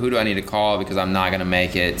who do I need to call because I'm not gonna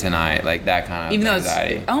make it tonight? Like that kind of even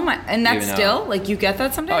anxiety. Though oh my, and that's still like you get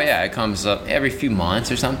that sometimes. Oh yeah, it comes up every few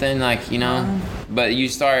months or something. Like but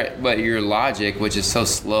your logic, which is so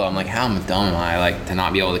slow. I'm like, how dumb am I like to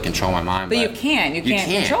not be able to control my mind? But you can't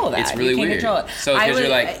control that. It's really weird. Control it. So because you're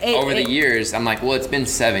like over the years, I'm like, well, it's been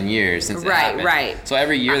 7 years since it happened. Right. So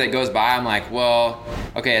every year that goes by, I'm like, well,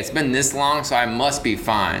 okay, it's been this long, so I must be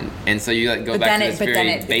fine. And so you like go back to this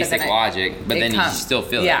very basic logic, but then you still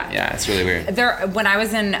feel it. Yeah, it's really weird. When I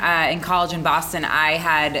was in college in Boston, I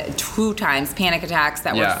had 2 times panic attacks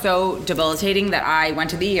that were so debilitating that I went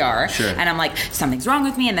to the ER. Sure. And I'm like, something's wrong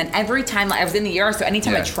with me. And then every time like, I was in the ER, so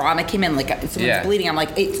anytime a trauma came in, like someone's bleeding, I'm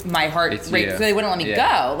like, it's my heart rate. So they wouldn't let me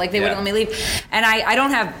go. Like they wouldn't let me leave. And I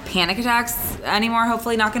don't have panic attacks anymore,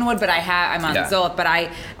 hopefully, knock on wood, but I'm on Zoloft. But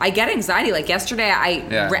I get anxiety. Like yesterday, I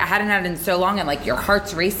hadn't had it in so long, and like your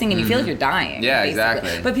heart's racing and you feel like you're dying. Yeah, basically.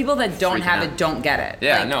 Exactly. But people that don't have it don't get it.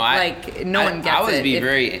 Yeah, no one gets it. I would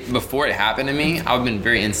be before it happened to me, I've been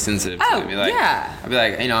very insensitive to it. I'd be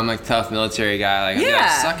like, I'm like a tough military guy. Like, I'd be like,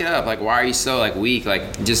 suck it up. Like, why are you so like weak?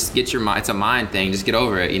 Like, just get your mind. It's a mind thing. Just get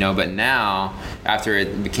over it, But now, after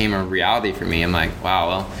it became a reality for me, I'm like, wow,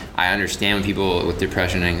 well, I understand when people with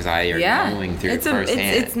depression and anxiety are going through it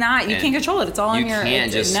firsthand. It's not, you can't control it. It's all in your... You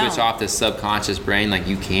can't just switch off the subconscious brain. Like,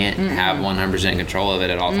 you can't have 100% control of it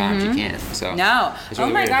at all times. You can't. So no.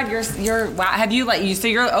 Really weird. God, you're wow. Have you so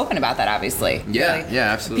you're open about that, obviously. Yeah,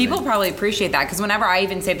 yeah, absolutely. People probably appreciate that because whenever I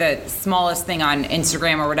even say the smallest thing on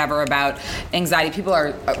Instagram or whatever about anxiety, people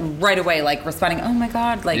are right away like responding, oh my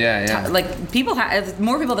God, like like people have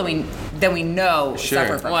more people than we know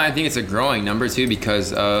suffer from. Well, I think it's a growing number too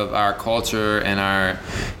because of our culture and our,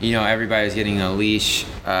 everybody's getting a leash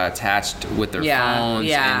attached with their phones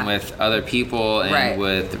and with other people and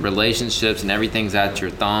with relationships and everything's at your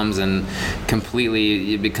thumbs and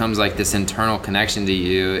completely it becomes like this internal connection to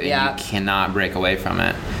you and you cannot break away from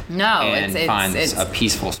it. No, and find a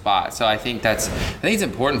peaceful spot. So I think it's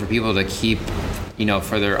important for people to keep,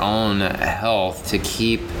 for their own health, to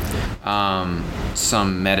keep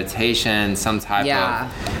some meditation, some type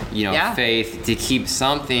of, faith, to keep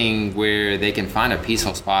something where they can find a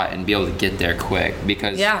peaceful spot and be able to get there quick.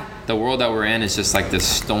 Because the world that we're in is just like this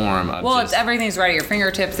storm of everything's right at your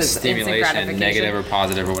fingertips. It's stimulation, instant gratification, negative or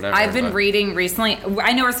positive or whatever. I've been reading recently.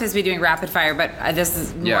 I know we're supposed to be doing rapid fire, but this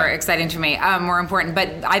is more exciting to me, more important. But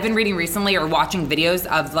I've been reading recently or watching videos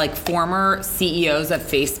of like former CEOs of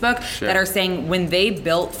Facebook that are saying when they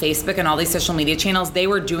built Facebook and all these social media channels, they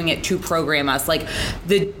were doing it to program us. Like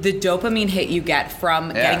the dopamine hit you get from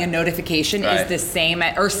getting a notification is the same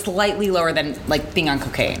or slightly lower than like being on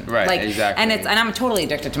cocaine. Right. Like, exactly. And I'm totally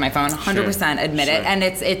addicted to my phone. 100% admit it. And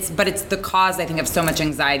it's the cause I think of so much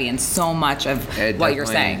anxiety and so much of what you're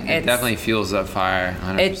saying. It definitely fuels that fire.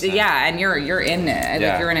 100%. And you're in it. I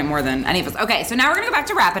think you're in it more than any of us. Okay, so now we're gonna go back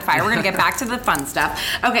to rapid fire. We're gonna get back to the fun stuff.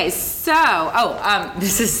 Okay, so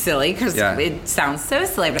this is silly because it sounds so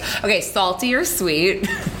silly. Okay, salty or sweet?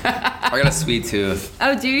 I got a sweet tooth.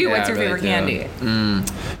 Oh, do you? What's your favorite candy?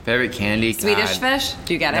 Favorite candy? Swedish fish?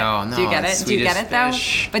 Do you get it? No. Do you get it? Do you get it though?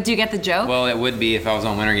 But do you get the joke? Well, it would be if I was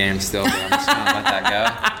on Winter Games still, but I'm just gonna let that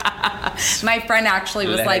go. My friend actually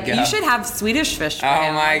was like, you should have Swedish fish for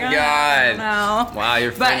him. Oh my God. No. Wow,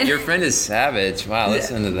 your friend is savage. Wow,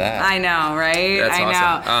 listen to that. I know, right? That's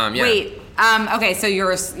awesome. Wait. Okay, so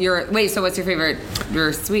so what's your favorite?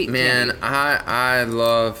 Your sweet candy? I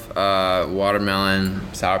love watermelon,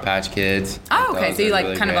 Sour Patch Kids. Oh, okay. So you like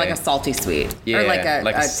really kind of like a salty sweet. Yeah, or like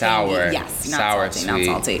a sour. Candy. Yes, not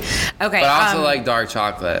salty. Okay. But I also like dark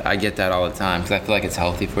chocolate. I get that all the time because I feel like it's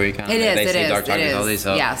healthy for you. Kind of. They say dark chocolate is healthy,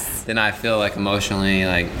 so then I feel like emotionally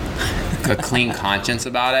like a clean conscience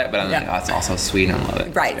about it, but I'm like, it's also sweet and I love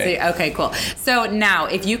it. Right. So, okay, cool. So now,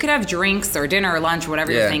 if you could have drinks or dinner or lunch,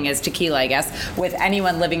 whatever your thing is, tequila, I guess, with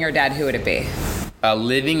anyone living or dead, who would it be?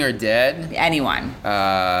 Living or dead? Anyone.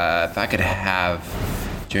 If I could have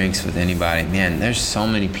drinks with anybody, man, there's so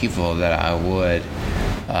many people that I would.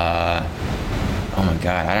 Oh my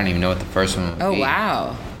God, I don't even know what the first one would be. Oh,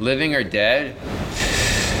 wow. Living or dead?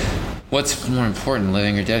 What's more important,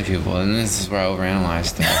 living or dead people? And this is where I overanalyze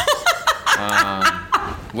stuff.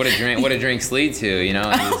 What do drinks lead to?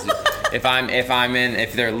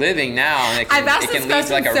 if they're living now, I've asked this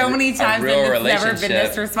question so many times, and it's never been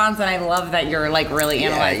this response, and I love that you're like really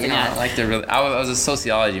analyzing it. I was a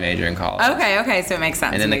sociology major in college. Okay, so it makes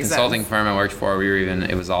sense. And then the consulting firm I worked for,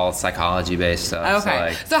 it was all psychology based stuff.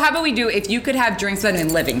 Okay. So how about we do, if you could have drinks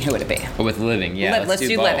with living, who would it be? With living, yeah. Let's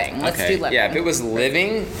do living. Let's do living. Yeah, if it was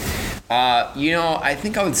living, I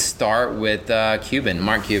think I would start with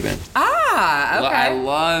Mark Cuban. Okay. I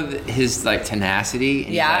love his tenacity. And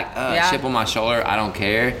he's like, chip on my shoulder, I don't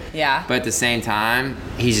care. Yeah. But at the same time,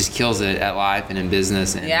 he just kills it at life and in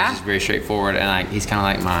business, and he's just very straightforward. And he's kind of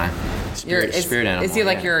like my spirit animal. Is he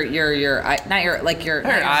like your idol?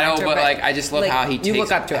 But I just love how he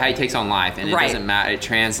takes on life, and it doesn't matter. It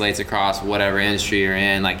translates across whatever industry you're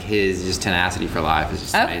in. Like his just tenacity for life is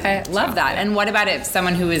just amazing. Okay, love that. And what about if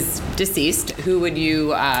someone who is deceased? Who would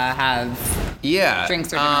you have? Yeah.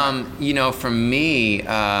 Drinks or dinner? For me,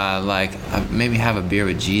 maybe have a beer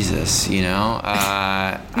with Jesus.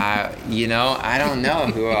 I don't know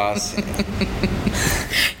who else.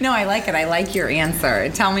 No, I like it. I like your answer.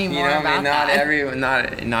 Tell me more about that.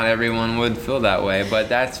 Not everyone would feel that way, but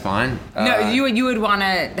that's fine. No, you would want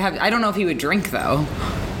to have. I don't know if he would drink though.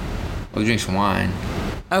 Well, he drinks wine.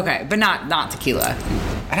 Okay, but not tequila.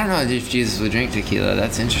 I don't know if Jesus would drink tequila.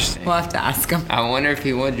 That's interesting. We'll have to ask him. I wonder if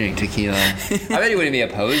he would drink tequila. I bet he wouldn't be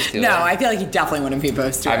opposed to it. No, I feel like he definitely wouldn't be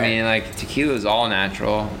opposed to it. I mean, tequila is all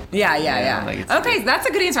natural. Yeah. Okay, that's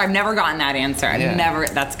a good answer. I've never gotten that answer.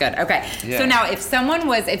 That's good. Okay. Yeah. So now,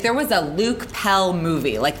 if there was a Luke Pell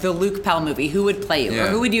movie, like the Luke Pell movie, who would play you? Yeah. Or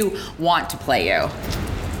who would you want to play you?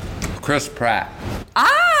 Chris Pratt.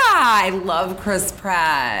 I love Chris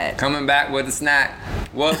Pratt. Coming back with a snack.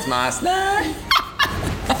 What's my snack?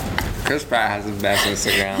 Chris Pratt has the best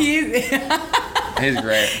Instagram. He's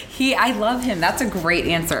great. I love him. That's a great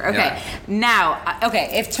answer. Okay. Yeah. Now,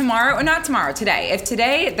 if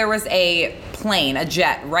today there was a plane, a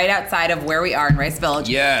jet, right outside of where we are in Rice Village.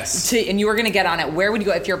 Yes. And you were going to get on it, where would you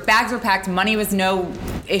go? If your bags were packed, money was no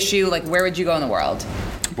issue, where would you go in the world?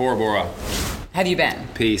 Bora Bora. Have you been?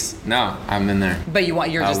 Peace. No, I haven't been there. But I want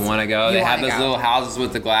to go. They have those little houses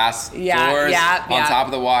with the glass doors on top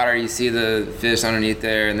of the water. You see the fish underneath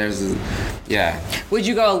there, and there's Would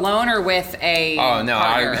you go alone or with a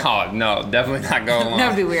partner? No, definitely not go alone. That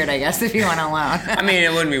would be weird, I guess, if you went alone. I mean,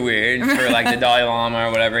 it wouldn't be weird for the Dalai Lama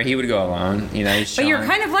or whatever. He would go alone. He's But you're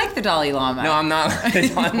kind of like the Dalai Lama. No, I'm not like the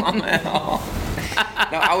Dalai Lama at all.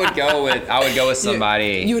 No, I would go with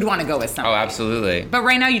somebody. You would want to go with somebody. Oh, absolutely. But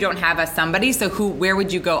right now you don't have a somebody, so where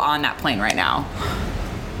would you go on that plane right now?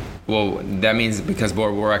 Well, that means because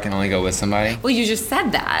Bora Bora I can only go with somebody? Well, you just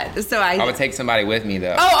said that. So I would take somebody with me,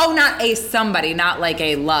 though. Oh, not a somebody, not like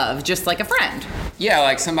a love, just like a friend.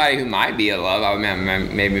 Yeah, somebody who might be a love. I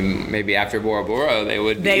mean, maybe after Bora Bora they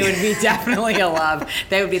would be. They would be definitely a love.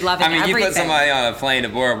 They would be loving everything. You put somebody on a plane to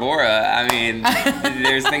Bora Bora,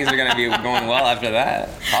 there's things that are going to be going well after that.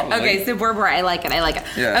 Probably. Okay, so Bora Bora, I like it.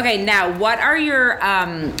 Yeah. Okay, now what are your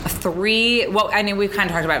three? Well, I mean we've kind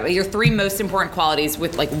of talked about it, but your three most important qualities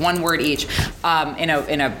with one word each in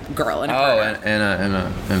a girl, in a partner.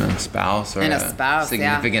 and a spouse or a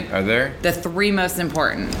significant other. The three most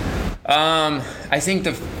important. I think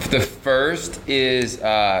the first is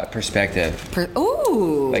perspective.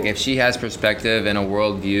 Ooh. If she has perspective and a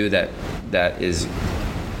worldview that is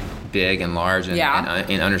big and large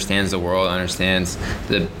and understands the world, understands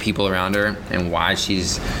the people around her and why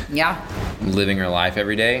she's living her life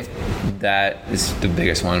every day, that is the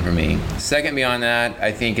biggest one for me. Second beyond that,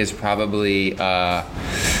 I think, is probably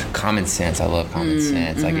common sense. I love common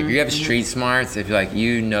sense. If you have street smarts, if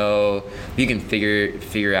you can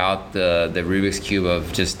figure out the Rubik's Cube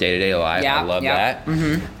of just day-to-day life, I love that.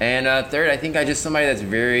 And third, I think somebody that's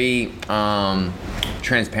very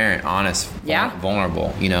transparent, honest,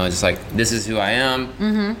 vulnerable. Just this is who I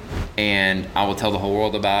am, and I will tell the whole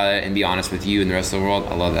world about it and be honest with you and the rest of the world.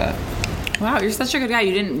 I love that. Wow, you're such a good guy.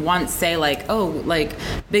 You didn't once say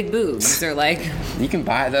big boobs or You can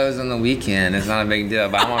buy those on the weekend. It's not a big deal.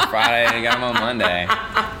 Buy them on Friday, you got them on Monday.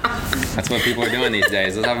 That's what people are doing these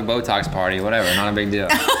days. Let's have a Botox party, whatever. Not a big deal.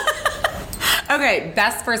 Okay,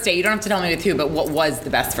 best first date. You don't have to tell me with who, but what was the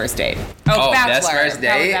best first date? Bachelor. Best first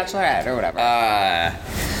date? Bachelorette or whatever.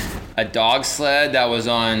 A dog sled that was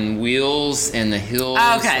on wheels in the hills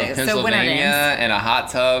of Pennsylvania and a hot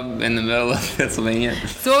tub in the middle of Pennsylvania.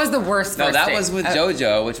 So what was the worst first date? No, that was with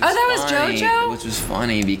JoJo, which was was JoJo? Which was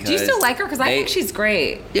funny because... Do you still like her? Because I think she's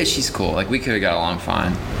great. Yeah, she's cool. We could have got along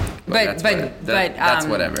fine. But that's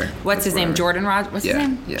whatever. What's his name? Jordan Rogers? What's his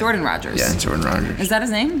name? Yeah. Jordan Rogers. Yeah, Jordan Rogers. Is that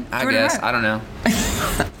his name? I guess. I don't know.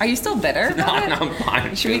 Are you still bitter? No, I'm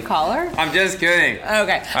fine. Should we call her? I'm just kidding. Okay. All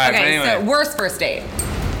right, anyway. so worst first date.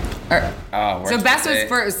 So best was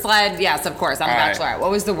first sled, yes, of course, on The Bachelorette.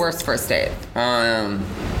 What was the worst first date? Man,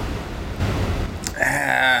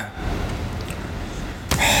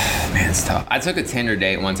 it's tough. I took a Tinder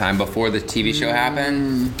date one time before the TV show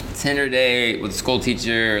happened. Tinder date with a school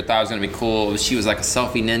teacher. Thought it was gonna be cool. She was like a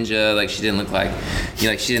selfie ninja. Like she didn't look like, she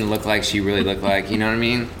didn't look like she really looked like. You know what I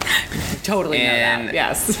mean? Totally know that.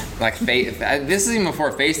 Yes. Like this is even before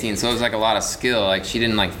Facetune, so it was like a lot of skill. Like she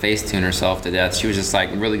didn't like Facetune herself to death. She was just like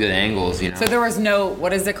really good angles. So there was no,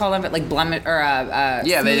 what is it called? Like blemish or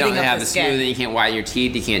yeah, they don't have the smoothing. You can't whiten your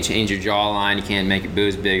teeth. You can't change your jawline. You can't make your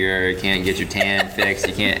boobs bigger. You can't get your tan fixed.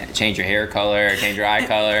 You can't change your hair color, change your eye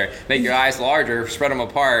color, make your eyes larger, spread them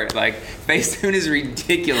apart. Like Facetune is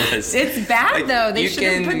ridiculous. It's bad though. They should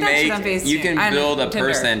have put that shit on Facetune. You can build a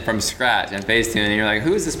person from scratch in Facetune, and you're like,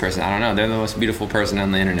 who is this person? I don't know. They're the most beautiful person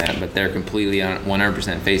on the internet, but they're completely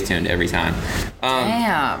 100% Facetuned every time.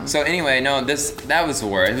 Damn. So anyway, that was the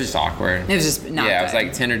worst. It was just awkward. It was just not good. It was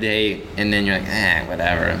like Tinder date, and then you're like,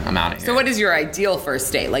 whatever. I'm out of here. So what is your ideal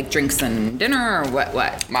first date? Like drinks and dinner, or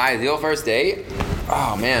what? My ideal first date?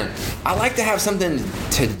 Oh man, I like to have something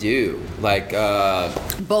to do, like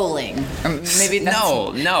bowling, or maybe that's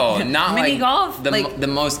no, not mini like golf, the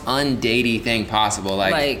most undatey thing possible,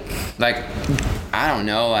 like I don't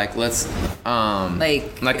know, like let's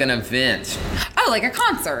like an event. Oh, like a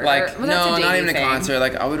concert. Like no, not even thing. a concert.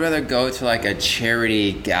 Like I would rather go to like a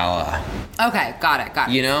charity gala. Okay, got it.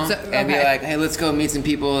 And be like, hey, let's go meet some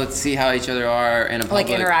people. Let's see how each other are in a public.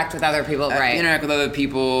 Like interact with other people, right? Interact with other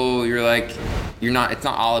people. You're not. It's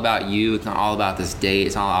not all about you. It's not all about this date.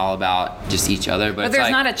 It's not all about just each other. But there's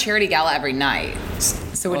not a charity gala every night.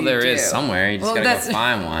 So what do you do? There is somewhere. You just gotta go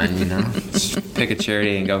find one. Just pick a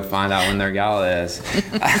charity and go find out when their gala is.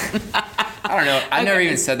 I don't know. I've never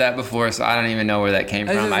even said that before, so I don't even know where that came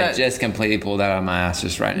from. I just completely pulled that out of my ass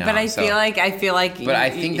just right now. But I feel like. But I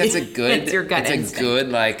think that's a good. It's your gut instinct. A good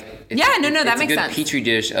like. That makes sense. It's a good petri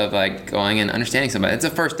dish of like going and understanding somebody. It's a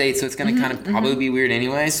first date, so it's gonna kind of probably be weird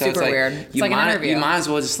anyway. So super it's like weird. It's you like an interview. You might as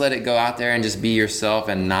well just let it go out there and just be yourself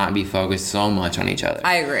and not be focused so much on each other.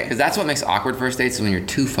 I agree. Because that's what makes awkward first dates is when you're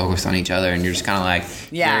too focused on each other and you're just kind of like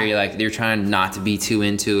very like you're trying not to be too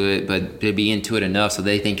into it, but to be into it enough so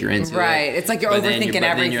they think you're into it. Right. It's like you're overthinking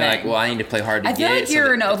everything. Then you're like, well, I need to play hard to get. I feel like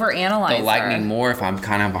you're an overanalyzer. They'll like me more if I'm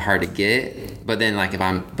kind of hard to get. But then like if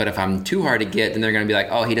I'm too hard to get, then they're gonna be like,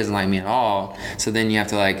 oh, he doesn't like me at all. So then you have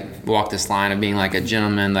to like walk this line of being like a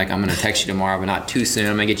gentleman, like I'm gonna text you tomorrow, but not too soon.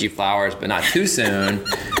 I'm gonna get you flowers, but not too soon,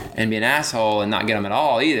 and be an asshole and not get them at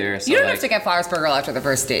all either. So you don't have to get flowers for a girl after the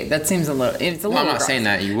first date. That seems a little. Well, I'm not saying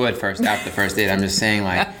that you would after the first date. I'm just saying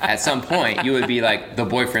like at some point you would be like the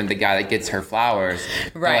boyfriend, the guy that gets her flowers.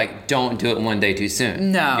 Right. But, like don't do it one day too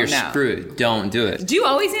soon. You're screwed. Don't do it. Do you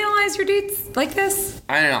always analyze your dates like this?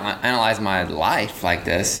 I don't analyze my life like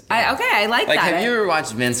this. I like that. Have you ever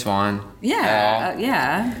watched Vince Vaughn? Yeah.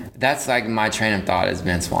 Yeah. That's like my train of thought is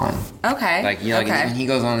Vince Vaughn. Okay. Like when he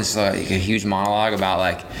goes on this like a huge monologue about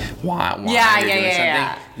like why you're doing something.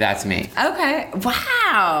 Yeah. That's me. Okay.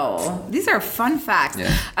 Wow. These are fun facts.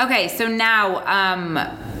 Yeah. Okay, so now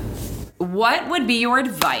what would be your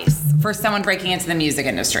advice for someone breaking into the music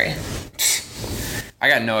industry? I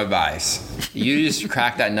got no advice. You just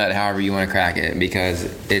crack that nut however you want to crack it because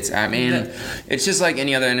it's just like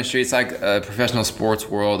any other industry. It's like a professional sports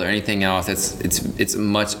world or anything else. It's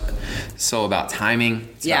much so about timing.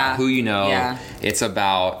 It's about who you know. Yeah. It's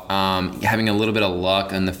about having a little bit of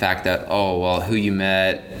luck and the fact that, who you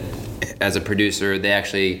met as a producer, they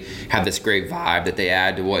actually have this great vibe that they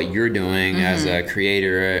add to what you're doing as a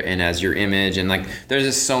creator and as your image, and like there's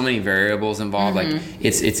just so many variables involved. Like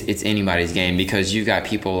it's anybody's game because you got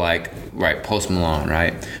people like Post Malone,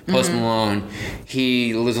 right? Post Malone,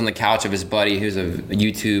 he lives on the couch of his buddy who's a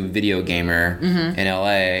YouTube video gamer in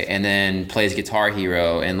LA, and then plays Guitar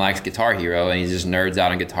Hero and likes Guitar Hero, and he just nerds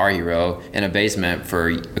out on Guitar Hero in a basement for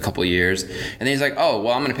a couple of years, and then he's like, I'm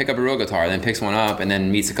gonna pick up a real guitar, then picks one up, and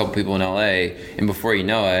then meets a couple people in LA, and before you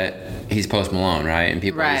know it, he's Post Malone, right? And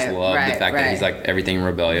people just love the fact that he's like everything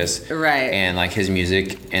rebellious, and like his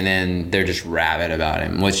music, and then they're just rabid about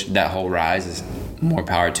him, which that whole rise is more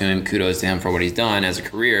power to him. Kudos to him for what he's done as a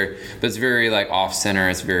career, but it's very like off center.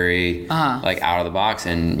 It's very like out of the box,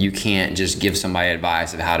 and you can't just give somebody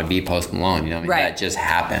advice of how to be Post Malone. You know what I mean? That just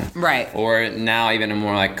happened. Right. Or now even a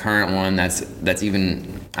more like current one that's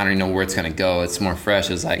even I don't even know where it's gonna go. It's more fresh.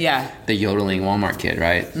 It's like the yodeling Walmart kid,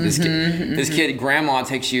 right? This kid, grandma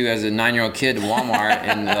takes you as a 9-year-old kid to Walmart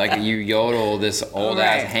and like you yodel this old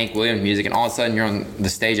ass Hank Williams music, and all of a sudden you're on the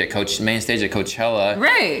stage at main stage at Coachella.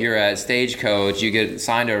 Right. You're at Stagecoach. You get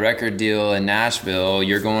signed to a record deal in Nashville.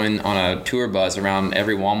 You're going on a tour bus around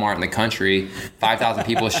every Walmart in the country. 5,000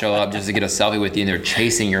 people show up just to get a selfie with you, and they're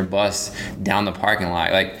chasing your bus down the parking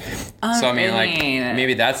lot. Like, so I mean, like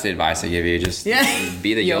maybe that's the advice I give you. Just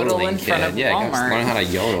be the yodeling in kid. front of Walmart. Learn how to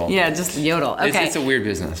yodel. Yeah, just yodel. Okay. It's a weird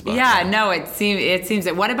business. But, no, it seems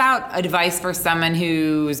that. What about advice for someone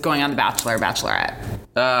who's going on The Bachelor or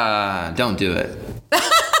Bachelorette? Don't do it.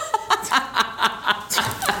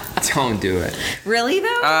 Don't do it. Really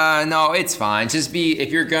though? No, it's fine. Just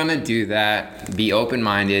if you're gonna do that, be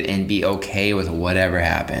open-minded and be okay with whatever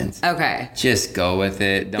happens. Okay. Just go with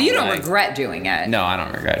it. But you don't regret doing it. No, I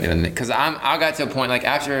don't regret doing it. Because I got to a point, like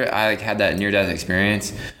after I had that near-death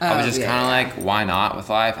experience, I was just kind of like, why not with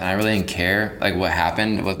life? And I really didn't care like what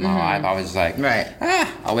happened with my life. I was just like,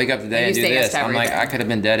 I'll wake up today and do this. I'm like, I could have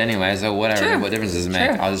been dead anyway, so whatever. True. What difference does it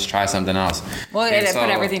make? I'll just try something else. Well, it put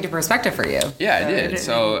everything into perspective for you. Yeah, it did.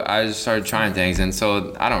 So I just started trying things, and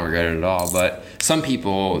so I don't regret it at all. But some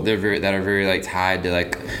people that are very like tied to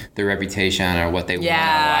like their reputation or what they want in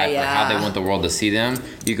life or how they want the world to see them.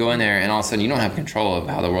 You go in there and all of a sudden you don't have control of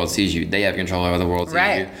how the world sees you. They have control of how the world sees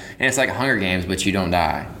you. And it's like Hunger Games, but you don't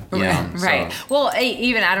die. You know? Right. So. Well,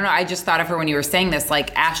 even, I don't know, I just thought of her when you were saying this,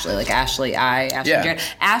 like Ashley, Jared.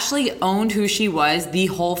 Ashley owned who she was the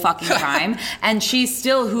whole fucking time, and she's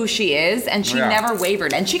still who she is, and she never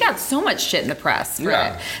wavered. And she got so much shit in the press for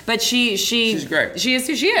it. But she's great. She is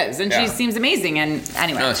who she is, and she seems amazing. And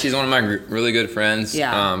anyway. No, she's one of my really good friends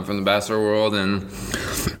from the Bachelor world, and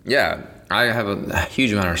I have a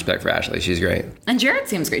huge amount of respect for Ashley. She's great. And Jared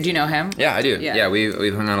seems great. Do you know him? Yeah, I do. Yeah,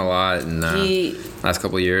 we've hung out a lot in the last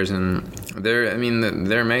couple of years, and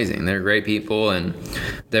they're amazing. They're great people, and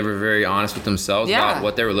they were very honest with themselves about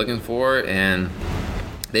what they were looking for, and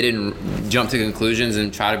they didn't jump to conclusions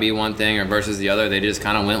and try to be one thing or versus the other. They just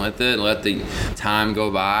kind of went with it and let the time go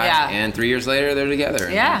by. Yeah. And 3 years later, they're together.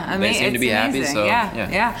 Yeah, I mean, they seem to be happy. So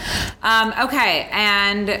okay,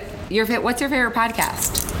 and what's your favorite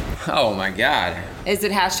podcast? Oh my God. Is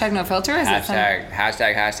it #NoFilter?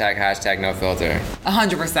 Hashtag no filter.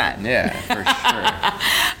 100%. Yeah, for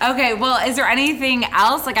sure. Okay, well, is there anything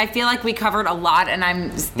else? Like, I feel like we covered a lot,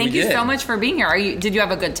 and thank you so much for being here. Did you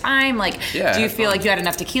have a good time? Like, do you feel like you had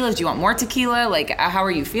enough tequila? Do you want more tequila? Like, how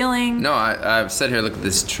are you feeling? No, I've sat here, look at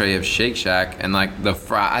this tray of Shake Shack, and like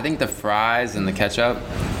I think the fries and the ketchup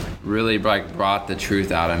really like brought the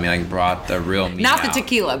truth out of me, like brought the real me Not out. The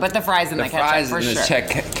tequila, but the fries and the ketchup, for sure. The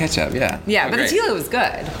fries and the ketchup, Yeah, but the tequila was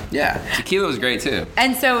good. Yeah, tequila was great too.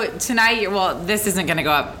 And so tonight, well, this isn't going to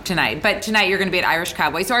go up tonight, but tonight you're going to be at Irish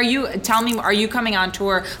Cowboy. So are you coming on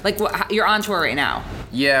tour? Like, you're on tour right now?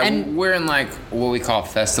 Yeah, and we're in like what we call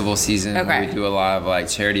festival season. Okay. We do a lot of like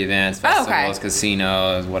charity events, festivals,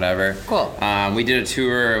 casinos, whatever. Cool. We did a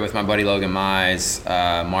tour with my buddy Logan Mize,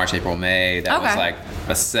 March, April, May. That was like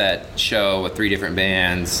a set show with 3 different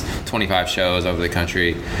bands, 25 shows over the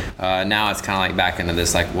country. Now it's kind of like back into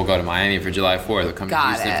this, like we'll go to Miami for July 4th, we'll come to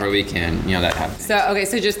Houston for a weekend, that happens.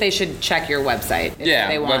 So just they should check your website if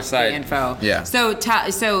they want the info. Yeah.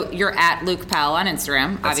 So you're at Luke Pell on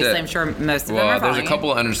Instagram. That's obviously it. I'm sure most of them are following. There's a couple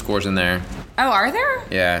of underscores in there. Oh, are there?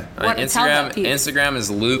 Yeah. Instagram is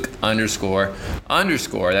Luke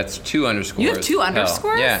 __. That's 2 underscores. You have 2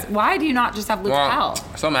 underscores? Yeah. Why do you not just have Luke Pell?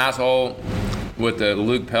 Some asshole with the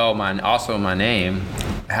Luke Pell, also my name,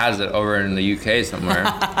 has it over in the UK somewhere.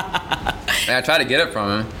 And I tried to get it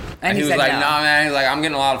from him. And he was like, no, man. He's like, I'm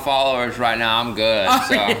getting a lot of followers right now. I'm good. Oh,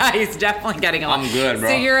 so, yeah, he's definitely getting a lot. I'm good, bro.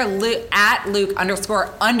 So you're at Luke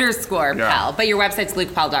 __ Pell, but your website's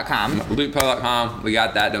LukePell.com. LukePell.com. We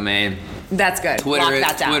got that domain. That's good. Lock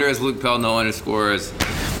that down. Twitter is Luke Pell, no underscores.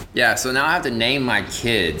 Yeah, so now I have to name my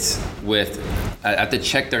kids with... I have to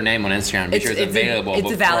check their name on Instagram and be sure it's available.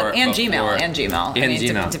 It's valid. And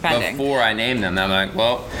Gmail. Depending. Before I name them, I'm like,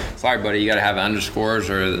 well, sorry, buddy, you got to have underscores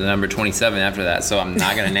or the number 27 after that, so I'm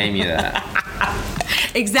not going to name you that.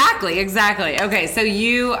 Exactly. Okay, so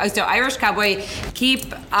Irish Cowboy,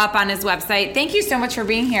 keep up on his website. Thank you so much for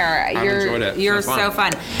being here. I enjoyed it. You're so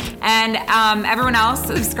fun. And everyone else,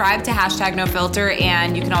 subscribe to #NoFilter,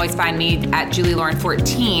 and you can always find me at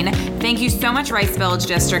JulieLauren14. Thank you so much, Rice Village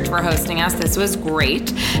District, for hosting us. This was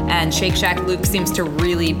great. And Shake Shack Luke seems to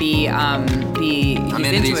really be I'm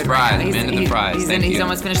into these fries. I'm into the fries. He's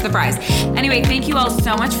almost finished the fries. Anyway, thank you all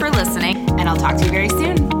so much for listening, and I'll talk to you very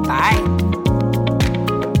soon. Bye.